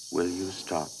 Will you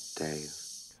stop, Dave?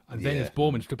 And then as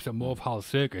Borman strips out more of Hal's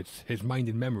circuits, his mind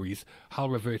and memories, Hal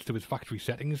reverts to his factory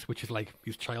settings, which is like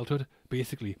his childhood,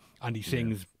 basically. And he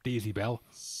sings Daisy Bell.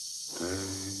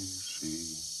 Daisy,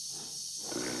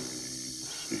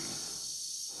 Daisy,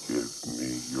 give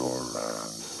me your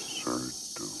answer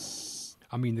too.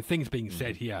 I mean, the things being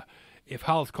said here, if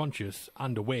Hal's conscious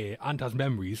and aware and has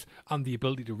memories and the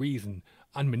ability to reason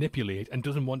and manipulate and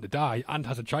doesn't want to die and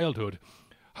has a childhood,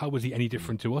 how was he any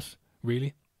different to us,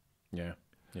 really? Yeah,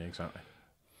 exactly.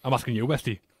 I'm asking you,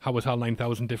 Westy, how was Hal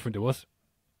 9000 different to us?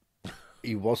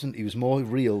 He wasn't. He was more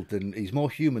real than, he's more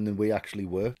human than we actually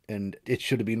were. And it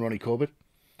should have been Ronnie Corbett.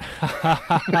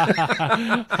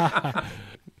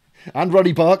 And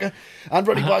Ronnie Barker. And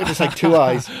Ronnie Barker just like two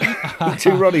eyes.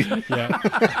 Two Ronnies. Yeah.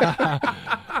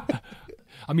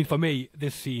 I mean, for me,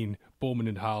 this scene, Borman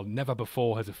and Hal, never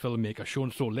before has a filmmaker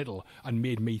shown so little and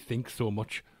made me think so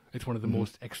much. It's one of the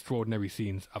most extraordinary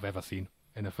scenes I've ever seen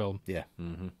in a film. Yeah.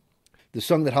 The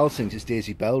song that Hal sings is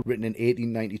Daisy Bell, written in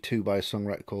 1892 by a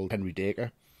songwriter called Henry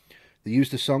Dacre. They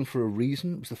used the song for a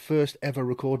reason. It was the first ever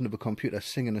recording of a computer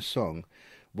singing a song.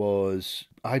 Was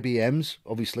IBM's,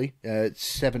 obviously,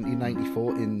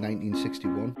 1794 in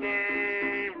 1961.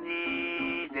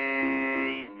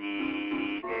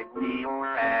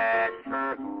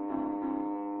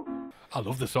 I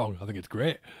love the song. I think it's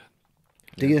great.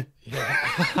 Do you?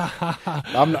 Yeah.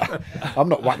 I'm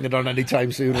not whacking it on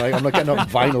anytime soon. Like, I'm not getting on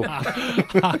vinyl.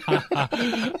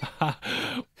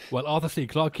 Well, Arthur C.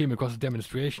 Clarke came across a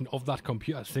demonstration of that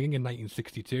computer singing in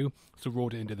 1962, so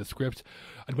wrote it into the script.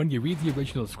 And when you read the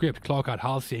original script, Clarke had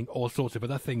Hal saying all sorts of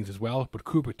other things as well, but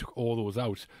Kubrick took all those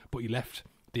out, but he left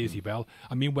Daisy Bell.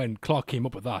 I mean, when Clarke came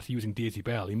up with that, using Daisy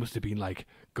Bell, he must have been like,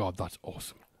 God, that's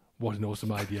awesome. What an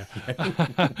awesome idea.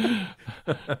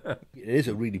 It is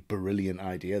a really brilliant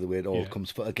idea, the way it all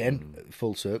comes, again,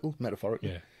 full circle,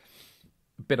 metaphorically. Yeah.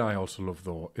 Bit I also love,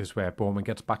 though, is where Borman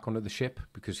gets back onto the ship,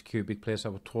 because Kubrick plays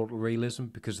out with total realism.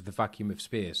 Because of the vacuum of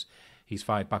space, he's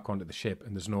fired back onto the ship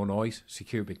and there's no noise, so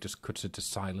Kubrick just cuts it to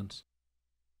silence.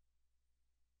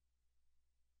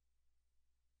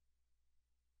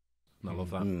 And I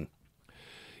love that.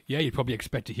 Yeah, you'd probably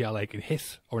expect to hear like a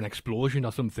hiss or an explosion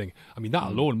or something. I mean, that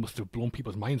alone must have blown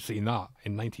people's minds seeing that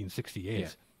in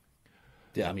 1968.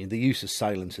 Yeah, I mean, the use of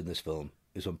silence in this film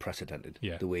is unprecedented.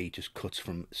 Yeah. The way he just cuts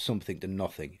from something to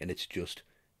nothing, and it's just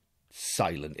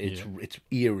silent. It's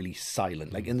eerily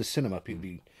silent. Like in the cinema, people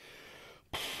be,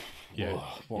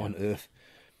 what on earth?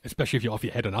 Especially if you're off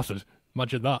your head on acid.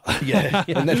 Imagine that. Yeah.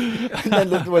 and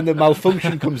then when the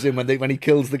malfunction comes in, when he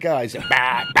kills the guys, like,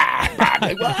 bah, bah, bah,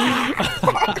 like,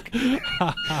 fuck.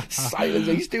 Silence.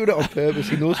 He's doing it on purpose.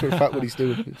 He knows for a fact what he's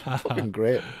doing. It's fucking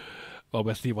great. Well,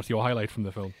 Wesley, what's your highlight from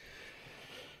the film?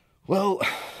 Well,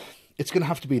 it's going to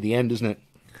have to be the end, isn't it?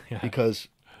 Yeah. Because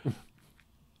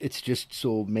it's just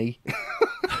so me.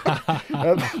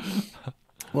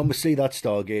 When we see that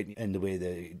Stargate and the way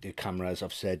the camera, as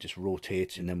I've said, just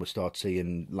rotates, and then we start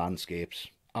seeing landscapes,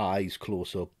 eyes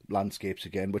close up, landscapes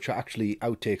again, which are actually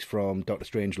outtakes from Dr.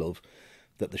 Strangelove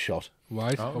that they shot.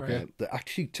 Right, okay. That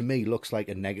actually, to me, looks like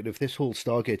a negative. This whole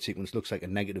Stargate sequence looks like a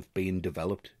negative being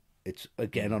developed. It's,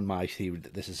 again, on my theory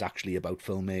that this is actually about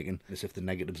filmmaking, as if the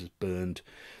negatives is burned.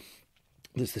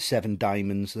 There's the 7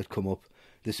 diamonds that come up.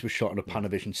 This was shot on a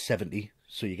Panavision 70,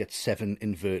 so you get 7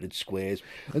 inverted squares.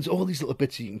 There's all these little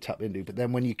bits you can tap into, but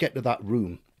then when you get to that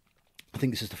room, I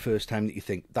think this is the first time that you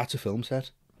think, that's a film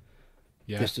set.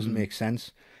 Yeah. This doesn't make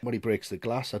sense. When he breaks the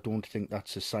glass, I don't think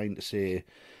that's a sign to say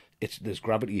there's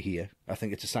gravity here. I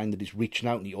think it's a sign that he's reaching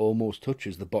out and he almost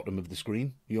touches the bottom of the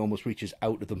screen. He almost reaches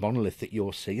out of the monolith that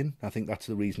you're seeing. I think that's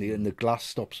the reason. And the glass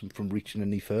stops him from reaching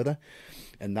any further.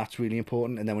 And that's really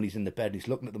important. And then when he's in the bed, he's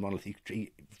looking at the monolith.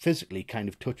 He physically kind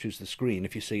of touches the screen,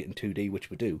 if you see it in 2D, which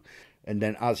we do. And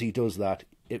then as he does that,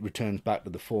 it returns back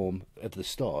to the form of the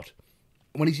start.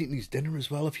 When he's eating his dinner as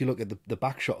well, if you look at the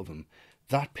back shot of him,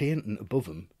 that painting above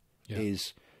him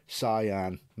is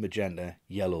cyan, magenta,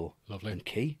 yellow, and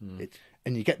key.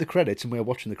 And you get the credits, and we're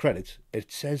watching the credits.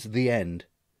 It says the end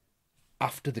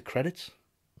after the credits.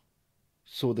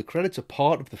 So the credits are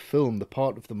part of the film, the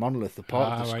part of the monolith, the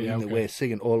part of the screen that we're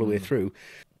seeing all the way through.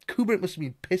 Kubrick must have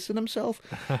been pissing himself.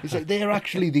 He's like, they're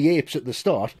actually the apes at the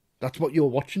start. That's what you're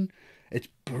watching. It's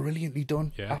brilliantly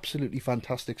done. Yeah. Absolutely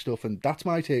fantastic stuff. And that's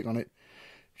my take on it.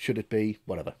 Should it be?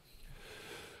 Whatever.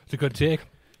 It's a good take.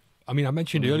 I mean, I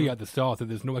mentioned earlier at the start that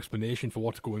there's no explanation for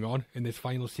what's going on in this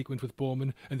final sequence with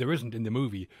Borman, and there isn't in the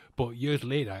movie, but years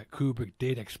later, Kubrick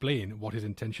did explain what his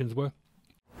intentions were.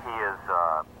 He is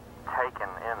taken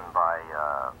in by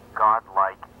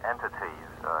godlike entities,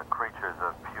 creatures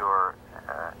of pure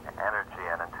energy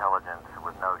and intelligence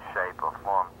with no shape or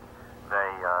form.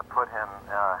 They put him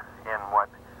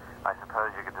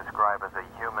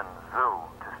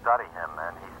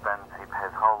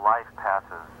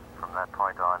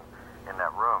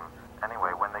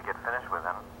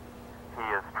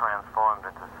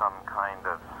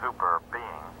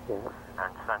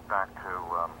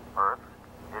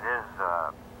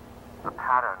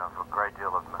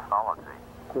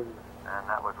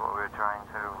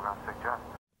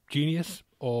genius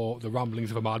or the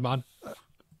ramblings of a madman?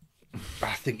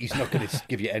 I think he's not going to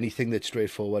give you anything that's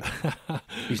straightforward.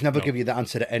 He's never give you the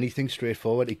answer to anything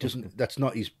straightforward. He doesn't. That's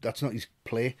not his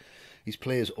play. His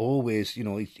play is always,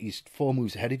 he's 4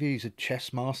 moves ahead of you. He's a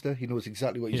chess master. He knows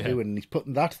exactly what he's doing, and he's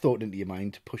putting that thought into your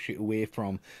mind to push it away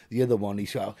from the other one.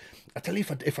 I tell you,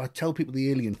 if I tell people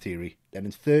the alien theory, then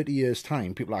in 30 years'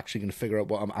 time, people are actually going to figure out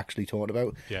what I'm actually talking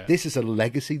about. Yeah. This is a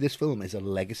legacy. This film is a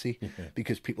legacy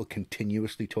because people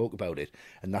continuously talk about it,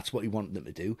 and that's what he wanted them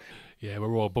to do. Yeah,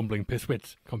 we're all bumbling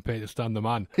pisswits compared to Stan the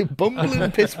Man.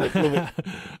 Bumbling pisswits, love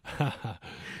it.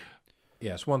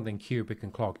 Yes, one thing Kubrick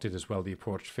and Clarke did as well, they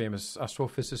approached famous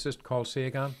astrophysicist Carl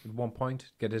Sagan at one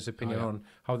point, get his opinion on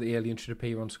how the alien should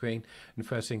appear on screen. And the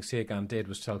first thing Sagan did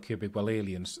was tell Kubrick, well,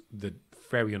 aliens, they're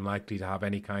very unlikely to have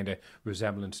any kind of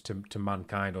resemblance to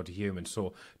mankind or to humans,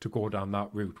 so to go down that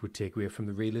route would take away from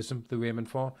the realism they were aiming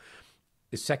for.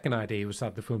 His second idea was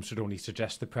that the film should only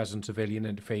suggest the presence of alien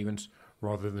interference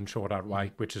rather than show it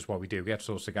outright, which is what we do get.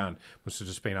 So Sagan must have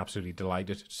just been absolutely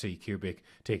delighted to see Kubrick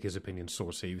take his opinion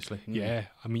so seriously. Yeah,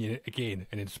 I mean, again,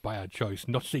 an inspired choice.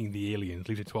 Not seeing the aliens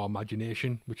leaves it to our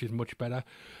imagination, which is much better.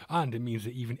 And it means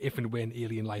that even if and when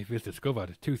alien life is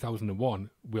discovered, 2001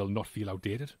 will not feel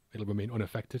outdated. It'll remain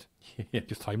unaffected.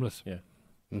 Just timeless. Yeah.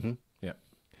 Mm-hmm. Yeah.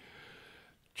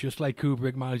 Just like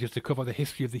Kubrick manages to cover the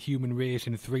history of the human race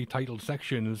in 3 titled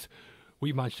sections,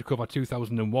 we managed to cover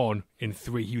 2001 in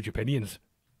 3 huge opinions.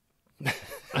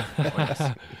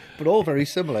 But all very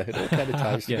similar. It all kind of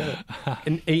ties together.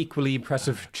 An equally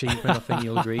impressive achievement, I think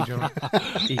you'll agree, John.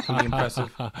 Equally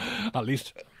impressive. At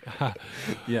least.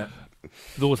 Yeah.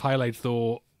 Those highlights,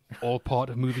 though, all part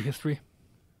of movie history.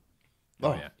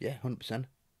 Oh, yeah, 100%.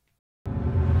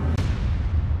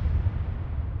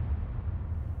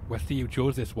 Westy, you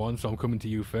chose this one, so I'm coming to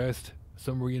you first.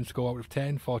 Summary and score out of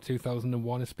 10 for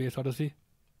 2001: A Space Odyssey.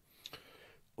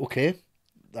 Okay.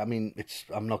 I mean,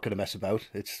 I'm not going to mess about.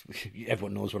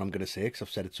 Everyone knows what I'm going to say because I've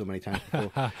said it so many times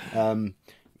before.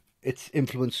 It's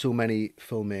influenced so many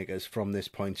filmmakers from this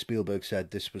point. Spielberg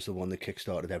said this was the one that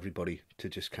kickstarted everybody to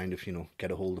just kind of, get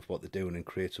a hold of what they're doing and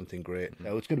create something great.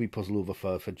 It's going to be puzzled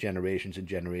over for generations and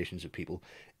generations of people.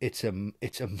 It's a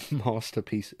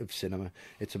masterpiece of cinema.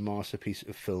 It's a masterpiece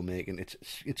of filmmaking.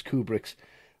 It's Kubrick's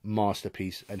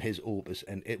masterpiece and his opus,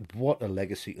 and what a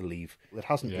legacy to leave. It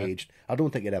hasn't aged. I don't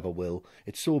think it ever will.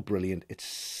 It's so brilliant. It's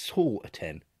so a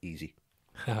 10 easy.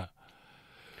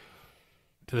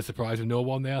 To the surprise of no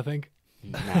one there, I think.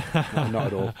 Nah, not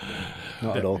at all.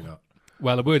 Not at all. Not.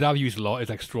 Well, the word I've used a lot is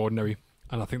extraordinary,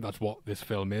 and I think that's what this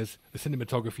film is. The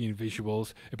cinematography and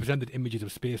visuals, it presented images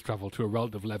of space travel to a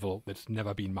relative level that's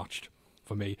never been matched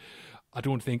for me. I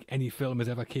don't think any film has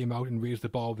ever came out and raised the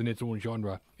bar within its own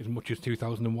genre as much as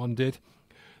 2001 did.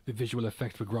 The visual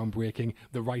effects were groundbreaking.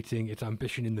 The writing, its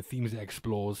ambition in the themes it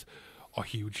explores are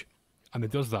huge. And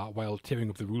it does that while tearing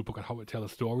up the rulebook on how to tell a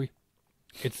story.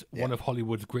 It's one of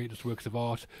Hollywood's greatest works of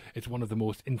art. It's one of the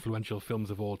most influential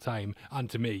films of all time. And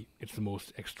to me, it's the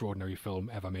most extraordinary film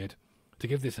ever made. To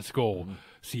give this a score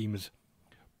seems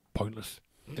pointless.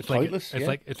 It's pointless,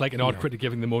 it's like an art critic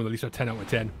giving the Mona Lisa 10 out of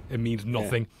 10. It means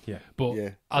nothing. Yeah.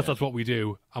 But as that's what we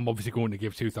do, I'm obviously going to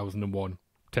give 2001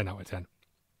 10 out of 10.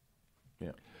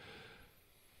 Yeah.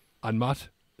 And Matt,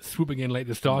 swooping in like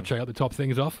the Star Trek to top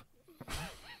things off.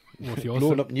 What's yours?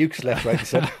 Blowing up nukes left, right, and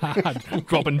centre.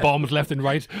 Dropping bombs left and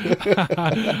right.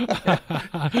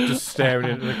 Just staring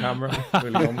into the camera,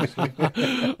 really honestly.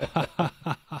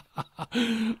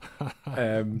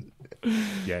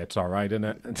 Yeah, it's all right, isn't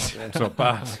it? It's not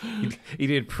bad. He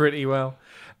did pretty well.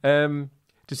 To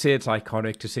say it's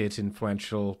iconic, to say it's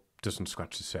influential, doesn't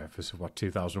scratch the surface of what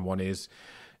 2001 is.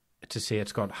 To say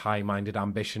it's got high-minded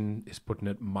ambition is putting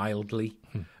it mildly.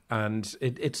 And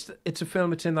it's a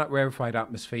film that's in that rarefied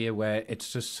atmosphere where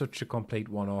it's just such a complete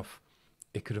one-off.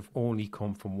 It could have only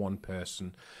come from one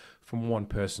person, from one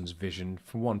person's vision,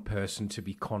 from one person to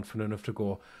be confident enough to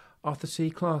go, Arthur C.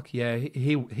 Clarke, yeah,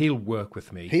 he'll work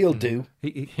with me. He'll do.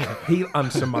 He'll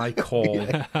answer my call.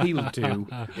 He'll do.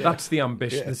 That's the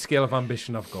ambition, the scale of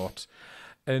ambition I've got.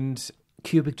 And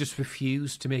Kubrick just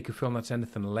refused to make a film that's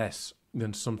anything less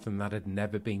than something that had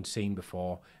never been seen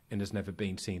before and has never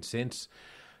been seen since.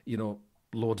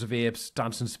 Lords of Apes,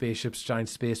 dancing spaceships, giant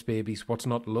space babies, what's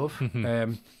not to love?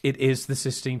 It is the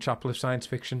Sistine Chapel of science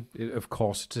fiction. Of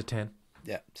course, it's a 10.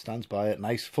 Yeah, stands by it.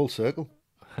 Nice, full circle.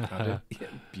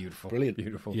 Beautiful. Brilliant.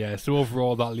 Beautiful. Yeah, so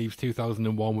overall that leaves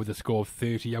 2001 with a score of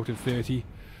 30 out of 30.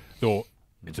 Though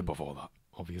it's above all that,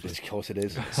 obviously. Of course it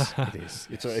is. It is.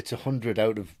 It's 100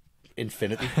 out of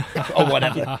infinity. Or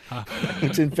whatever.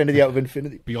 It's infinity out of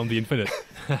infinity. Beyond the infinite.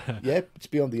 Yeah, it's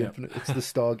beyond the infinite. It's the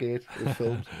Stargate of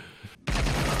films.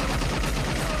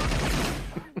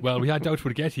 Well, we had doubts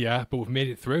we'd get here, but we've made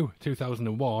it through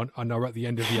 2001, and now we're at the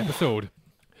end of the episode.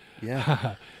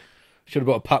 Yeah. Should have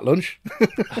bought a packed lunch.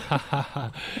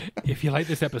 If you like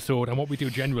this episode and what we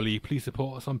do generally, please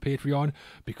support us on Patreon.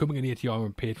 Becoming an ATR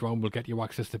on Patreon will get you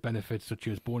access to benefits such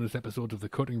as bonus episodes of The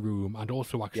Cutting Room and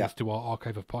also access to our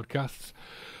archive of podcasts.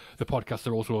 The podcasts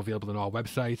are also available on our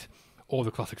website. All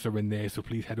the classics are in there, so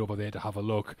please head over there to have a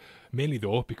look. Mainly,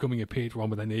 though, becoming a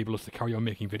Patreon will enable us to carry on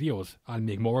making videos and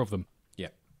make more of them.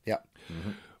 Yeah.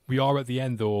 Mm-hmm. We are at the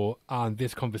end, though, and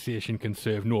this conversation can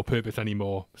serve no purpose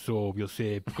anymore. So we'll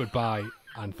say goodbye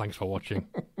and thanks for watching.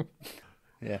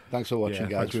 Yeah, thanks for watching,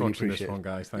 guys. Thanks for really watching appreciate this one,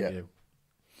 guys. Thank you.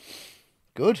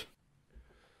 Good.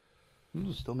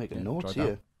 Still making notes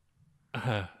here.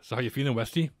 So how you feeling,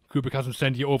 Westy? Kubrick hasn't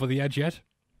sent you over the edge yet?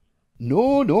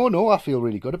 No. I feel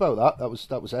really good about that.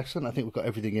 That was excellent. I think we've got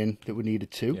everything in that we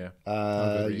needed to.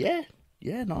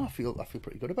 Yeah. No, I feel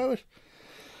pretty good about it.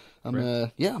 I'm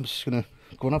just gonna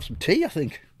go and have some tea. I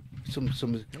think some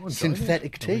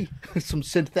synthetic tea, some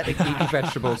synthetic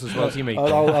vegetables as well as you meat.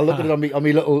 I'll look at it on my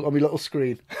little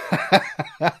screen.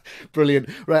 Brilliant.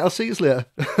 Right, I'll see you later.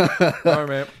 All right,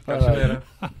 mate. Catch you later.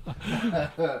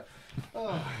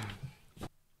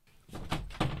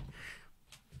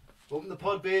 Open the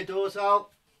pod bay doors,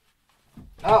 Al.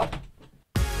 Al!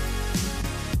 Do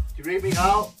you read me,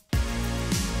 Al?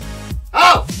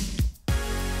 Al!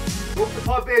 Open the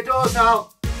pod bay doors,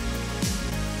 Al!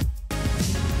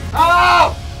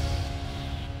 Al!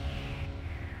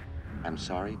 I'm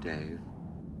sorry, Dave.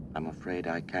 I'm afraid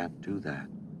I can't do that.